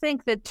actually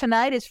think that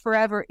Tonight is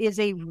Forever is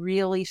a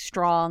really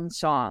strong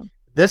song.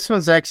 This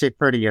one's actually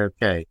pretty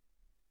okay.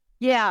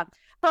 Yeah.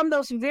 From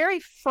those very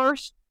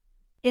first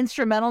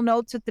instrumental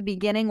notes at the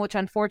beginning, which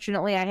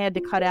unfortunately I had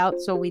to cut out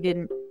so we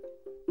didn't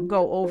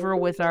go over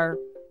with our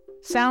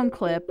sound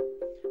clip.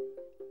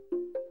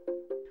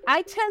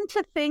 I tend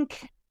to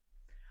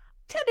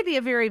be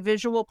a very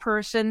visual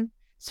person.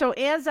 So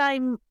as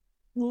I'm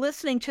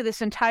listening to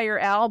this entire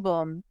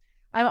album,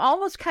 I'm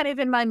almost kind of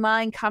in my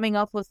mind coming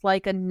up with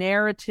like a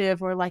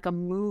narrative or like a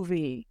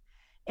movie.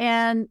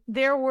 And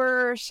there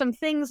were some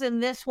things in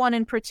this one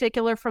in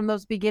particular from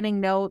those beginning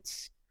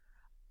notes.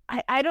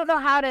 I don't know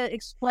how to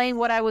explain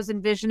what I was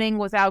envisioning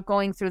without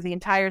going through the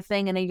entire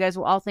thing, and you guys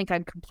will all think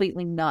I'm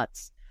completely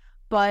nuts.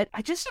 But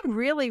I just some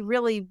really,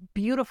 really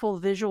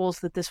beautiful visuals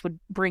that this would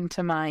bring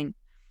to mind.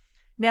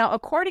 Now,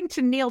 according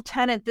to Neil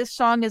Tennant, this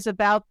song is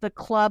about the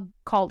club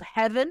called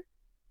Heaven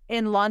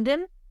in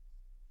London.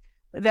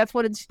 That's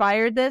what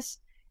inspired this.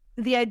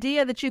 The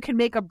idea that you can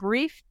make a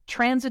brief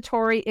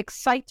transitory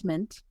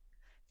excitement,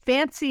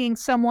 fancying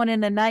someone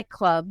in a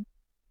nightclub,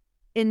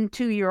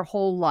 into your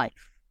whole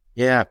life.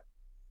 Yeah.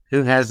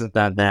 Who hasn't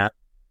done that?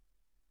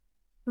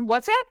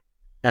 What's that?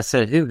 I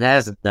said, who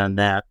hasn't done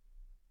that?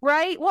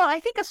 Right. Well, I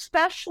think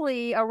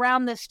especially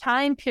around this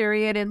time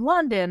period in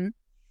London,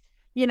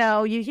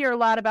 you hear a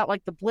lot about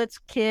like the Blitz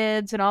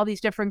kids and all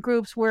these different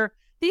groups where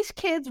these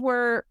kids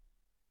were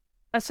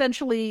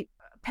essentially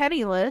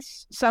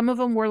penniless. Some of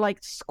them were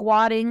like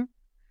squatting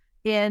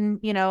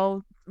in,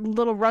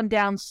 little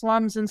rundown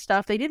slums and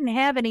stuff. They didn't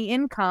have any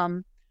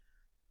income.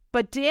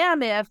 But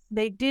damn if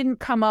they didn't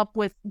come up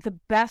with the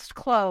best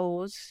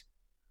clothes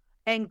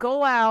and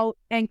go out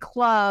and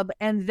club,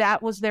 and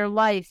that was their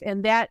life.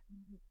 And that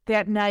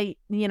night,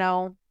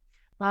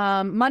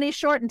 money's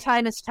short and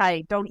time is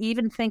tight. Don't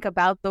even think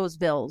about those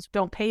bills.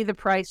 Don't pay the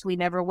price. We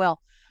never will.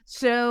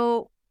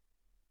 So,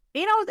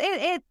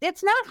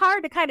 it's not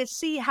hard to kind of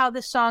see how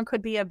this song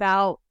could be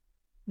about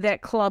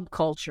that club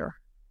culture.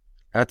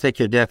 I think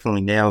you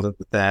definitely nailed it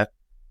with that.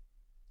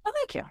 Oh,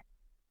 thank you.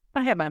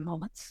 I have my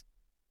moments.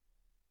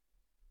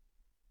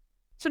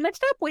 So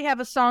next up, we have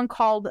a song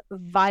called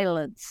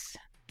Violence.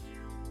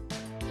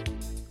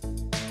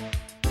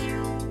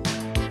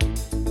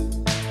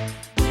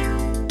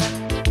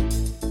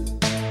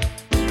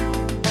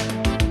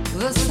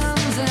 The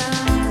sons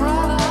and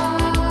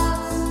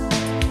brothers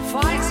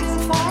fighting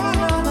for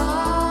another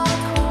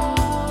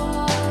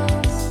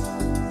cause.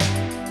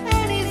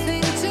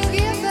 Anything to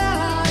give their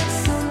lives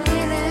some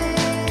meaning.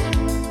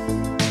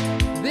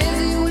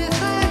 Busy with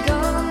their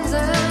guns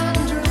and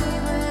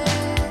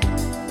dreaming.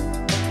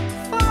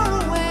 Far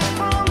away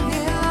from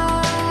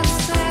here,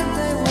 said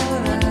they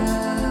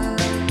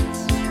wouldn't.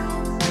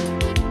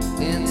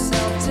 In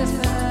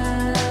self-defense.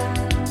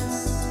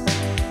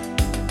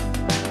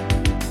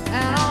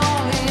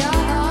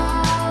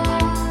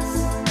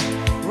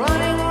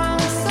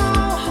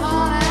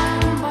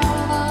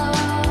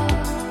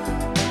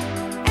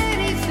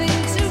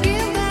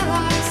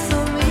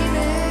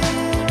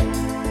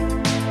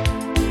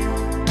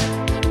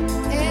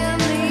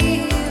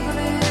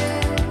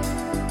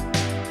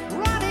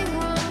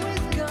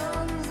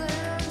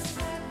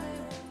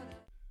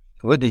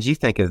 What did you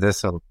think of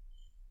this one?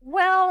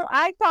 Well,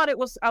 I thought it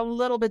was a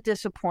little bit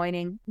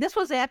disappointing. This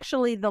was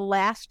actually the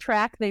last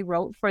track they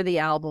wrote for the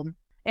album.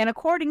 And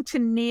according to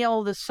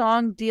Neil, the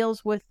song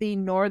deals with the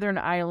Northern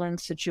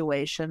Ireland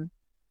situation.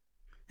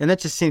 And that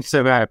just seems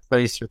so out of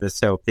place for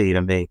this LP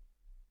to me.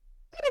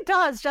 It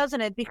does,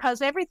 doesn't it?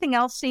 Because everything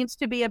else seems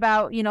to be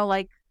about,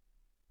 like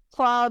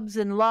clubs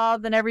and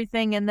love and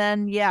everything. And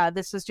then,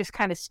 this is just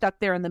kind of stuck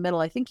there in the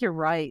middle. I think you're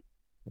right.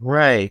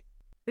 Right.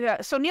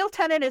 Yeah. So Neil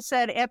Tennant has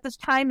said at this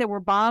time there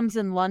were bombs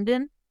in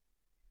London.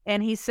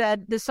 And he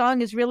said the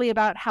song is really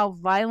about how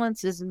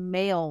violence is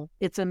male.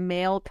 It's a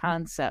male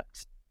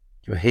concept.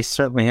 He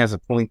certainly has a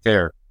point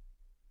there.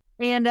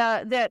 And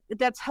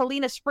that's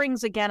Helena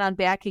Springs again on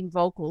backing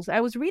vocals.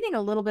 I was reading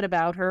a little bit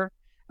about her.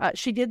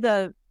 She did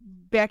the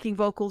backing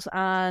vocals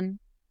on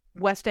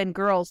West End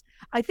Girls.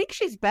 I think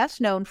she's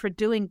best known for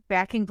doing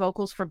backing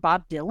vocals for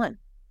Bob Dylan.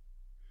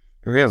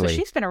 Really? So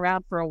she's been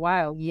around for a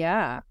while.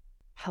 Yeah.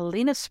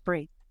 Helena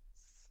Springs.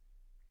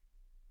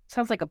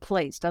 Sounds like a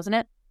place, doesn't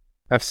it?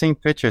 I've seen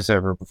pictures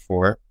of her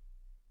before.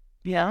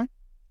 Yeah.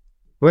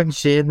 Wasn't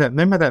she in that?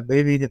 Remember that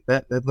movie that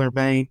Bette Midler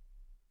made?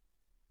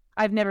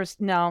 I've never,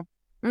 no.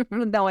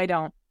 No, I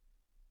don't.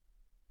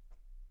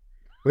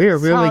 We are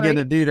really Sorry. going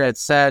to do that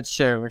sad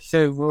show. We're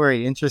so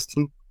very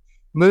interesting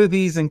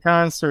movies and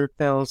concert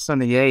films from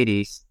the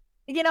 80s.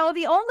 You know,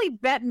 the only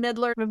Bette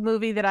Midler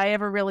movie that I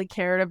ever really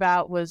cared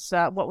about was,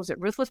 what was it,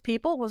 Ruthless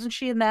People? Wasn't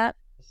she in that?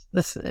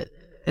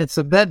 It's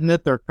a Bette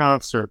Midler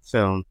concert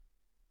film.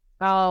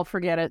 Oh,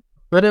 forget it.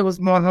 But it was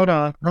more, hold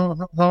on.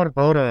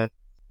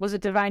 Was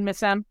it Divine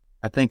Miss M?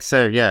 I think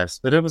so, yes.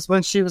 But it was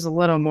when she was a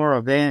little more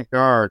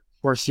avant-garde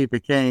before she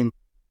became,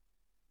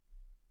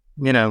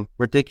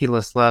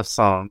 ridiculous love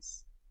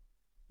songs.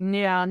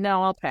 Yeah,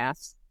 no, I'll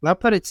pass. I'll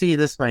put it to you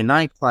this way.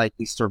 Night Flight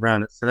used to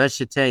run it, so that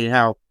should tell you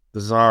how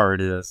bizarre it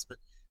is. But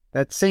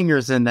that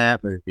singer's in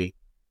that movie.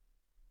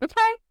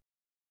 Okay.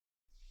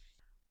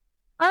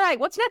 All right,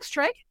 what's next,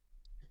 Trey?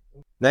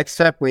 Next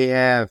up, we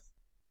have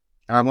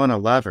I Want to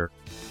Love Her.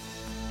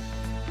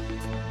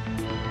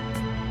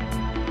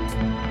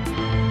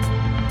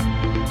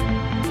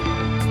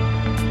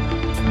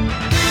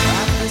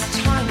 At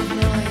this time of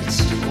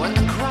night, when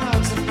the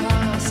crowds have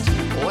passed,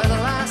 we're the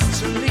last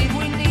to leave.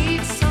 We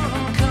need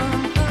some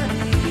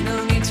company.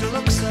 No need to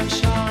look so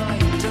shy.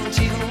 Don't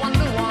even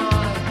wonder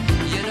why.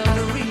 You know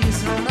the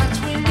reason that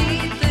we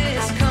need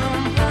this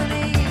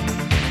company.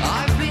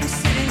 I've been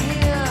sitting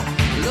here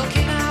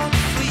looking out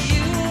for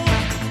you.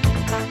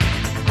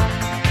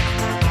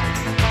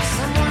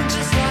 Someone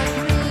just like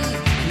me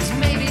who's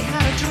maybe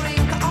had a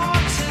drink or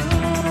two.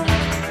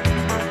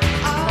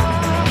 I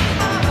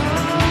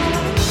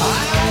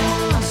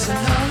don't want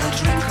another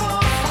drink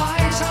or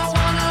fight. I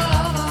wanna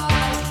love her.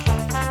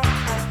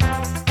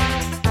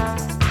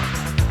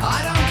 I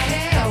don't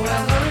care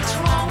whether it's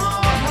wrong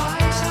or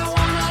right. I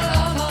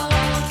wanna love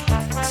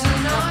her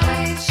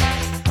tonight,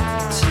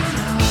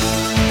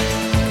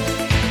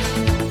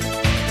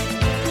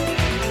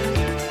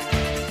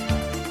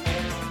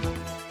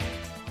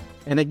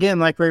 And again,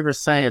 like we were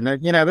saying,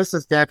 this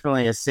is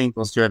definitely a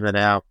singles-driven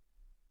album.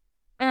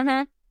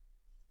 Mm-hmm.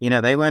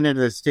 They went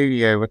into the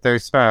studio with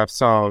those 5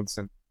 songs,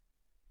 and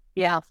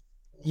Yeah.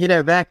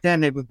 back then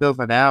they would build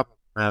an album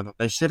around them.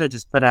 They should have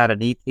just put out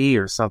an EP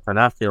or something,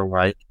 I feel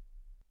like.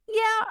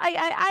 Yeah,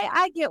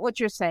 I get what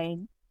you're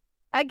saying.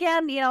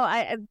 Again,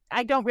 I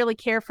don't really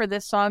care for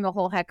this song a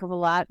whole heck of a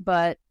lot,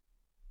 but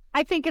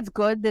I think it's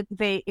good that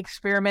they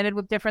experimented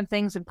with different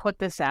things and put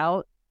this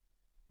out.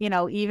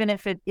 Even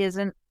if it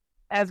isn't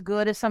as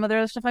good as some of their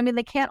other stuff. I mean,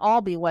 they can't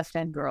all be West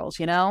End girls,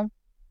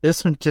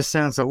 This one just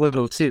sounds a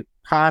little too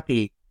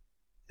poppy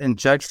in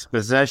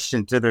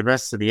juxtaposition to the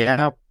rest of the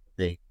album.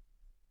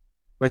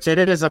 Which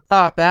it is a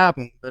pop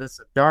album, but it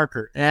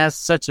has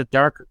such a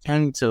darker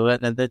tone to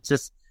it, and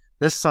this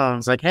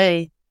song's like,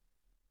 hey,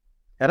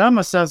 it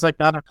almost sounds like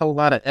not a whole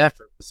lot of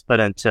effort was put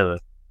into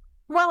it.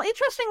 Well,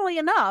 interestingly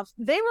enough,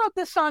 they wrote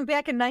this song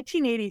back in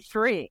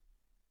 1983.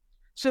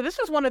 So this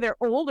is one of their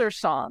older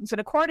songs.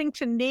 And according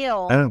to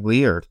Neil, Oh,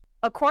 weird.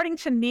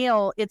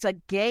 it's a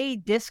gay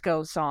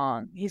disco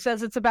song. He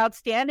says it's about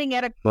standing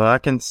at a... Well, I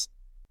can...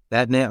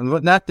 Not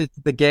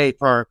the gay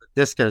part, but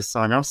disco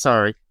song. I'm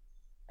sorry.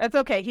 That's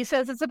okay. He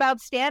says it's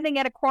about standing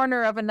at a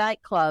corner of a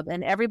nightclub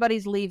and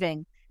everybody's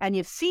leaving and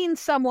you've seen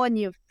someone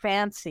you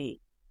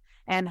fancy.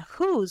 And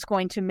who's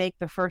going to make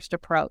the first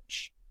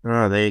approach?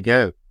 Oh, there you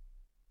go.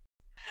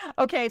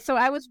 Okay, so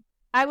I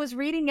was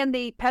reading in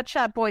the Pet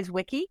Shop Boys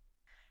wiki.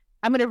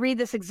 I'm going to read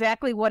this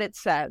exactly what it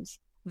says.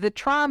 The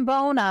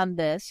trombone on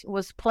this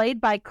was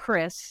played by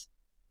Chris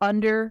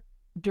under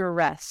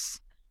duress.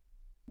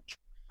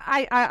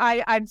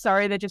 I'm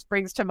sorry, that just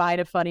brings to mind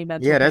a funny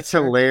mental Yeah, that's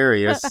picture.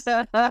 hilarious.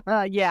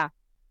 Yeah.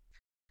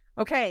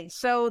 Okay,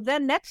 so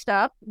then next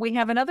up, we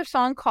have another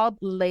song called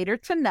Later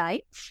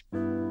Tonight.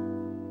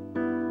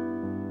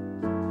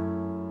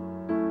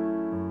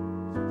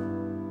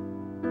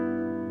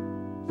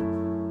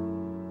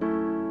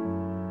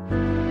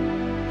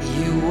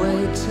 You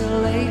wait till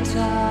later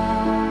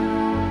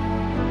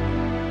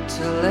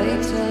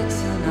tonight.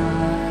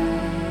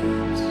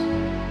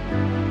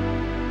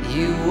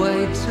 You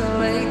wait till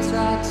later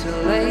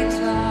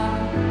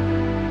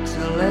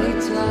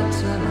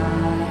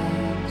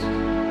tonight.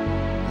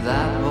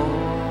 That boy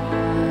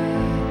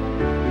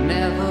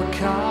never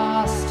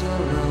cast a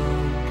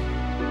look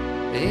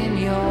in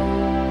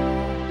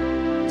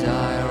your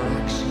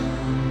direction.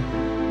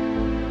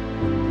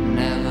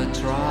 Never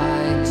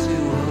tried to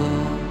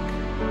hook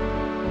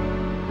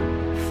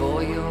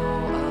for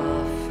your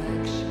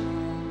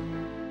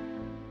affection.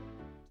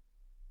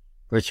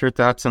 What's your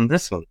thoughts on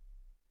this one?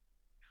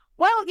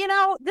 Well,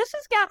 this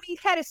has got me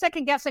kind of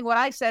second guessing what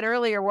I said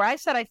earlier, where I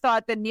said I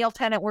thought that Neil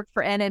Tennant worked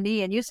for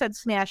NME, and you said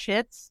Smash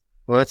Hits.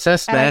 Well, it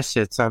says Smash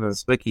Hits on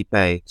his wiki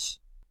page.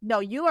 No,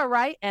 you are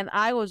right, and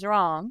I was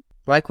wrong.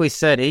 Like we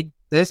said,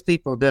 these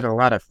people did a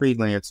lot of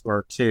freelance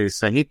work too,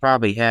 so he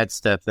probably had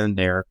stuff in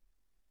there.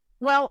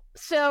 Well,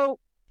 so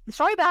the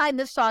story behind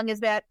this song is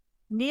that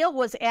Neil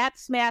was at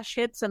Smash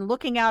Hits and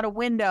looking out a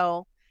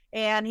window,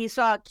 and he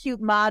saw a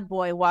cute mod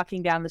boy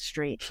walking down the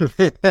street.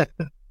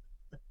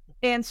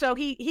 And so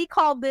he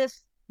called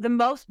this the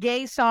most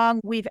gay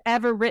song we've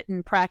ever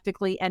written,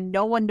 practically, and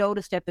no one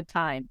noticed at the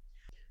time.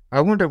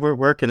 I wonder what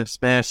working at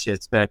Smash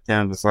Hits back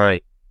then was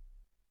like.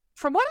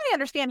 from what I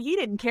understand, he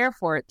didn't care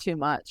for it too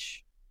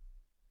much.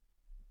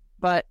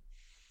 But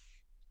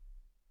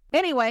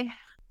anyway,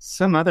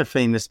 Some other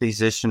famous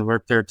musician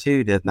worked there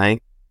too, didn't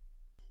they?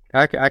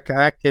 I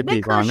could be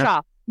Nick wrong.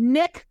 Kershaw.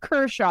 Nick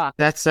Kershaw.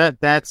 That's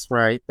it. That's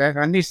right.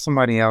 I knew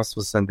somebody else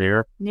was in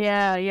there.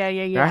 Yeah.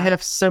 I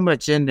have so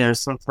much in there.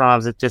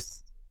 Sometimes it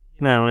just,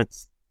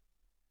 it's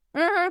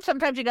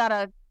Sometimes you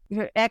gotta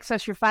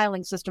access your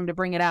filing system to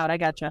bring it out. I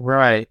gotcha.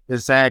 right.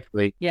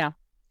 Exactly. Yeah.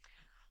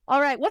 All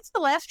right. What's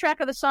the last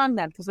track of the song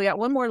then? Because we got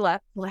one more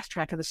left. Last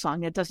track of the song.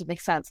 That doesn't make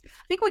sense. I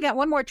think we got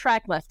one more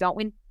track left, don't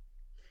we?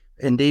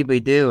 Indeed, we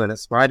do, and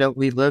it's Why Don't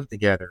We Live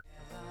Together?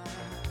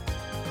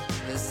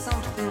 There's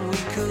something we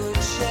could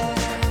share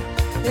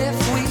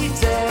if we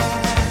dare.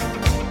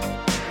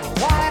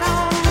 Why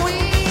don't we?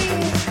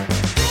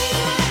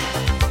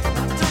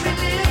 Why don't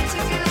we live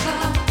together?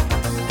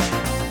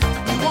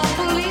 You won't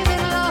believe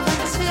in love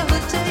until the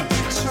day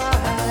you try.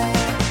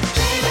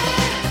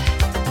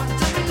 Why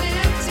don't we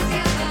live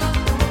together?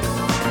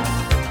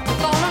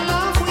 With all the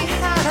love we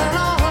had and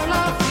all the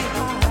love we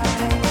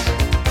hide,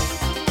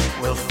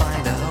 we'll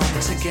find a home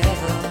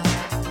together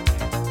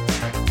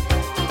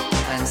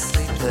and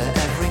sleep there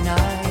every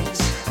night.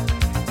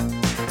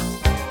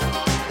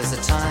 There's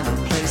a time and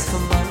place for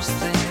most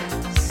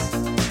things.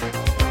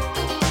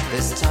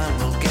 This time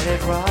we'll get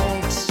it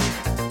right.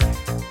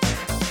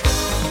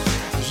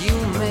 You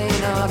may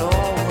not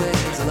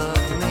always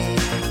love me,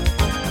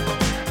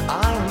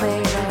 I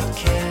may not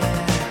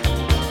care,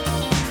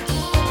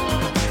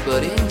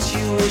 but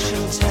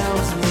intuition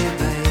tells me,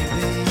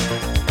 baby,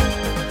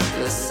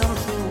 there's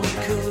something we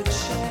could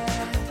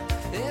share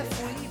if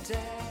we dare.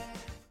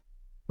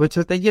 Which,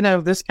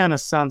 this kind of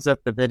sums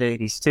up the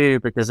mid-'80s too,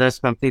 because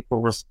that's when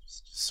people were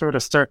sort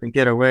of starting to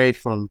get away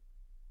from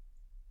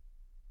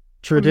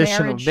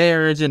traditional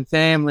marriage and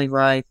family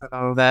life and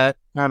all that,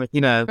 kind of,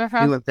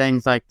 doing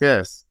things like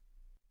this.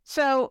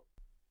 So,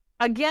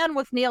 again,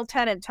 with Neil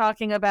Tennant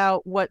talking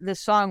about what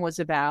this song was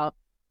about,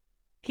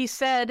 he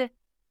said,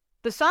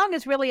 the song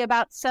is really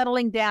about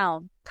settling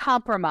down,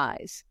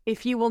 compromise.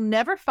 If you will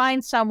never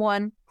find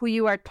someone who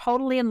you are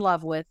totally in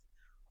love with,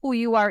 who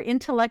you are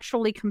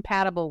intellectually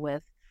compatible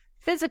with,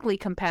 physically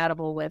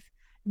compatible with,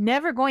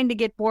 never going to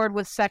get bored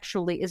with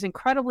sexually, is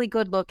incredibly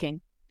good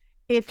looking.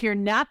 If you're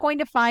not going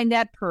to find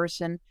that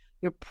person,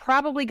 you're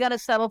probably going to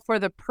settle for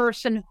the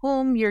person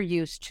whom you're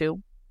used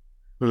to.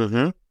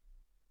 Mm-hmm.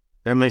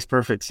 That makes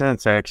perfect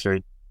sense,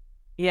 actually.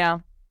 Yeah.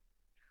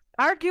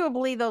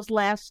 Arguably, those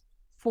last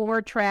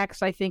 4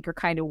 tracks, I think, are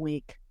kind of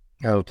weak.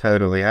 Oh,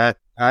 totally. I'd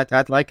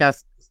like I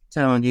was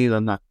telling you,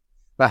 I'm not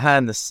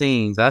behind the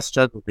scenes. I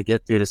struggled to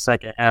get through the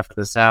second half of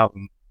this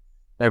album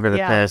over the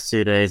past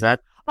 2 days. Oh,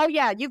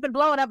 yeah. You've been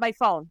blowing up my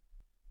phone.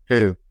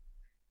 Who?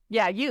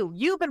 Yeah,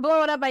 you've been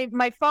blowing up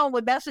my phone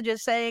with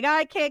messages saying,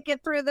 I can't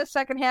get through the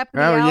second half of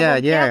the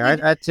album.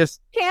 Yeah.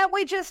 Can't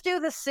we just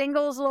do the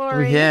singles,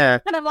 Lori? Yeah.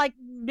 And I'm like,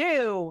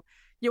 no,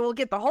 you will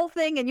get the whole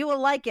thing and you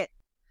will like it.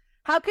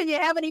 How can you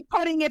have any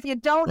pudding if you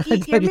don't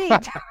eat your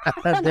meat?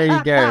 There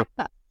you go.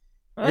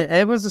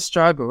 It was a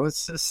struggle.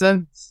 It's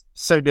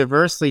so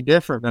diversely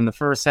different than the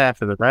first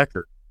half of the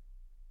record.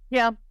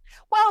 Yeah.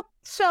 Well,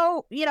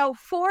 so,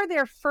 for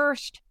their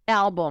first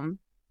album,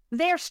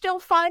 they're still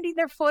finding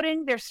their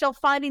footing. They're still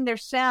finding their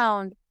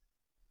sound.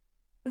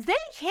 They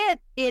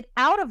hit it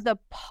out of the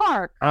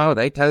park. Oh,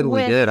 they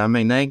totally did. I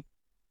mean,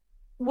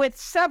 with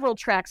several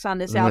tracks on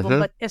this album,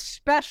 but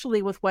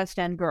especially with West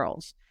End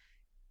Girls.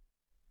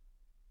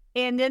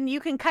 And then you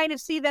can kind of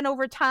see then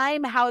over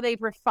time how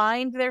they've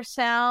refined their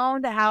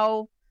sound,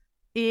 how,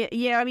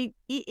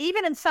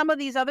 even in some of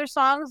these other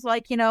songs,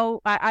 like,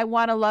 I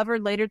Want a Lover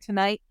Later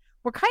Tonight,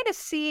 we're kind of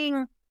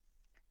seeing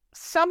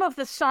some of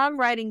the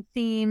songwriting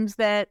themes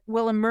that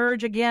will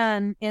emerge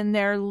again in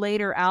their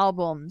later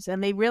albums.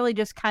 And they really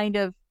just kind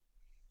of,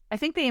 I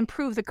think they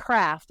improve the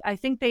craft. I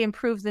think they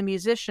improve the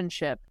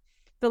musicianship.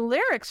 The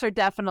lyrics are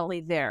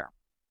definitely there.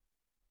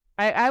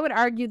 I would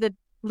argue that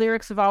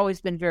lyrics have always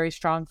been very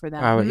strong for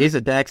them. Oh, he's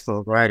an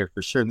excellent writer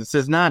for sure. This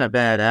is not a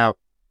bad album.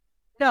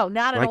 No,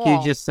 not at all. Like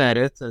you just said,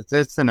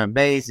 it's an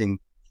amazing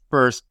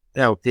first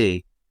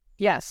LP.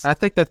 Yes. I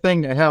think the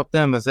thing that helped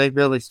them is they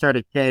really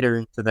started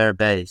catering to their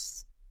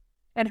base.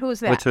 And who's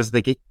that? Which was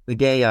the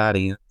gay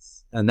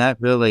audience. And that's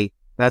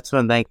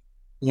when they,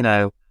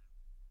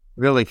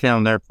 really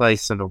found their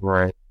place in the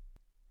world.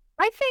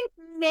 I think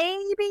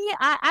maybe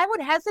I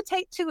would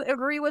hesitate to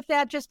agree with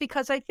that just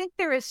because I think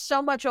there is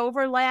so much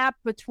overlap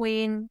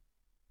between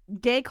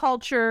gay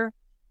culture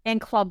and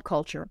club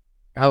culture.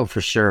 Oh, for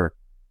sure.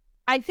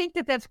 I think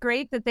that's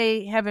great that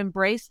they have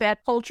embraced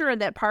that culture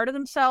and that part of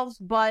themselves,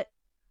 but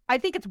I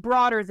think it's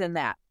broader than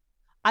that.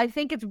 I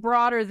think it's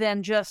broader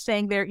than just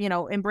saying they're,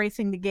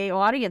 embracing the gay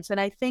audience. And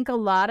I think a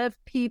lot of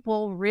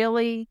people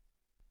really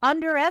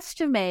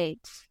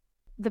underestimate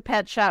the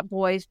Pet Shop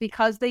Boys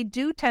because they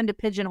do tend to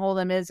pigeonhole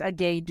them as a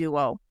gay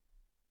duo.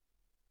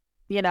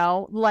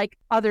 Like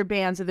other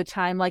bands of the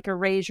time, like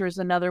Erasure is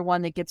another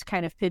one that gets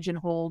kind of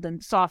pigeonholed,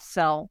 and Soft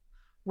Cell,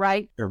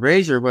 right?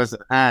 Erasure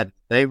wasn't hiding.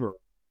 They were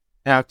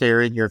out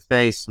there in your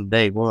face from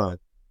day one.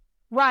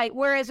 Right.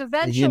 Whereas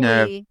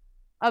eventually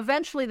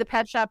the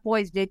Pet Shop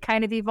Boys did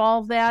kind of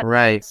evolve that.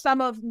 Right. Some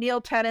of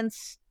Neil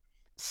Tennant's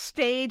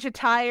stage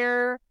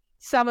attire,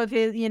 some of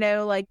his,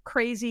 like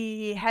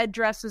crazy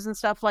headdresses and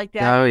stuff like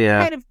that. Oh,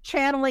 yeah. Kind of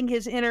channeling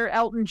his inner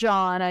Elton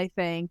John, I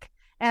think.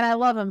 And I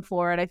love him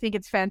for it. I think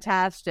it's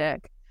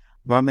fantastic.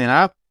 Well, I mean,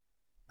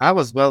 I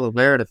was well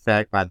aware of the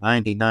fact by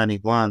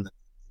 1991 that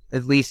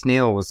at least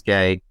Neil was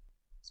gay.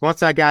 So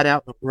once I got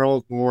out in the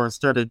world more and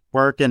started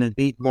working and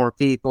meeting more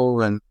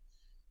people and,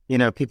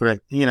 people,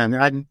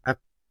 I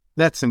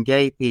met some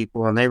gay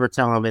people and they were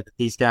telling me that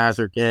these guys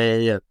are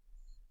gay. And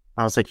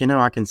I was like,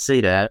 I can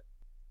see that.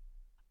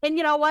 And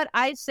you know what?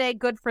 I say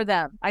good for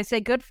them. I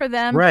say good for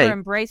them Right. for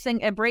embracing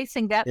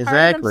that part of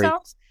Exactly.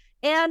 themselves.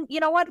 And you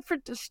know what? For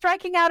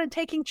striking out and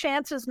taking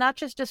chances, not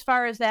just as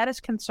far as that is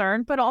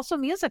concerned, but also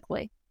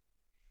musically.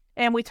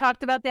 And we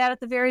talked about that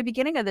at the very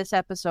beginning of this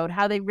episode,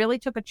 how they really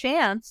took a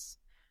chance,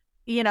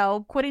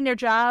 quitting their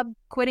job,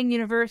 quitting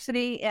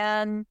university,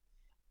 and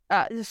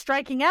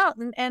striking out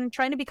and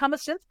trying to become a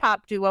synth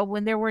pop duo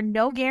when there were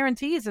no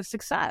guarantees of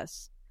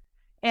success.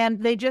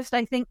 And they just,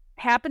 I think,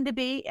 happened to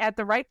be at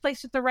the right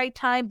place at the right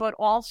time, but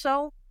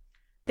also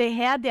they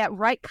had that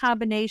right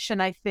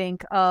combination, I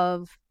think,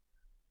 of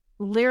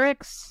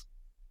lyrics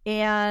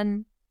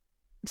and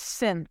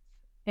synth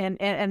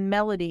and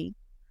melody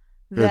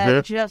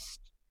that just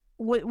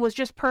was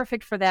just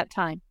perfect for that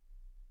time.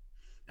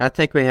 I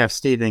think we have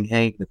Stephen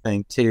Hank the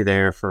thing too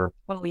there for,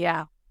 Well,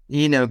 yeah.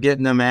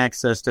 getting them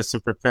access to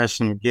some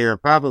professional gear,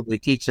 probably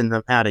teaching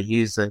them how to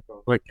use it.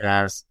 Look,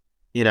 guys,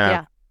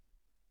 Yeah.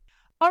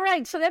 All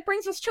right, so that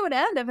brings us to an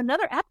end of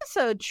another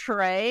episode,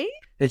 Trey.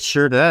 It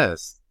sure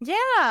does.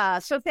 Yeah,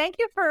 so thank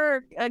you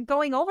for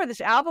going over this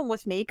album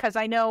with me, because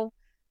I know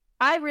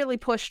I really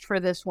pushed for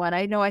this one.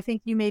 I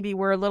think you maybe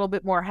were a little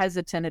bit more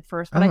hesitant at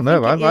first, but I don't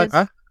know. I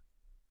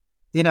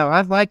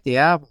like the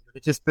album.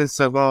 It's just been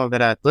so long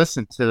that I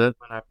listened to it.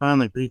 When I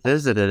finally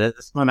revisited it,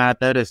 that's when I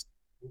noticed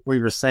what we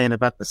were saying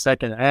about the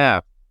second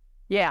half.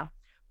 Yeah,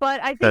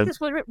 but I think this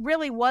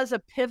really was a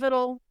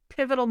pivotal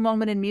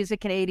moment in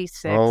music in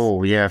 '86.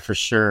 Oh, yeah, for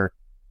sure.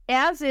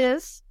 As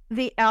is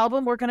the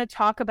album we're going to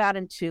talk about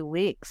in 2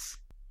 weeks.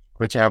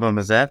 Which album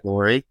is that,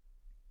 Lori?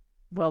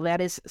 Well,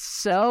 that is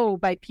So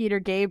by Peter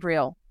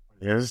Gabriel.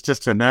 It was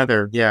just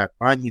another,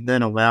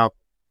 monumental album.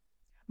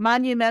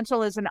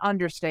 Monumental is an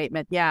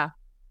understatement, yeah.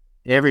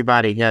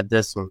 Everybody had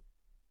this one.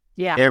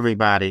 Yeah.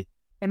 Everybody.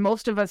 And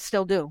most of us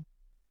still do.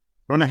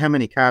 I wonder how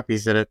many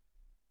copies of it.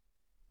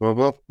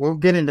 Well, we'll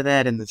get into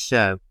that in the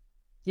show.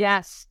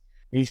 Yes.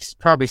 He's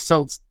probably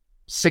sold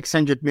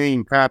 600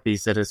 million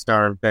copies at a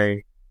Star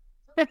Bay.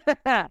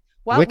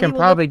 Well, we can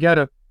probably go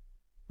to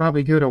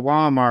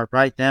Walmart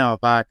right now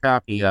and buy a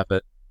copy of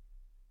it.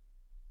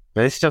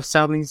 But they still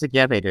sell these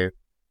again, they do.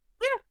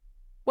 Yeah.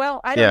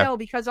 Well, I don't know,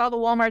 because all the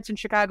Walmarts in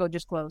Chicago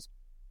just closed.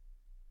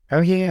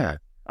 Oh, yeah.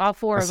 All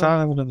four I of them.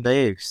 saw them in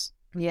Dave's.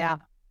 Yeah.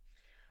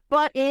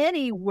 But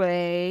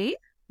anyway,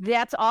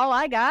 that's all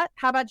I got.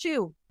 How about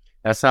you?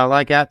 That's all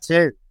I got,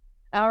 too.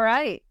 All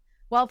right.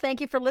 Well,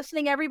 thank you for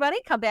listening, everybody.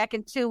 Come back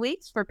in 2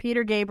 weeks for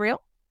Peter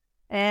Gabriel.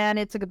 And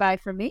it's a goodbye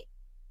from me.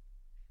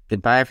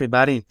 Goodbye,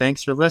 everybody, and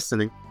thanks for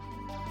listening.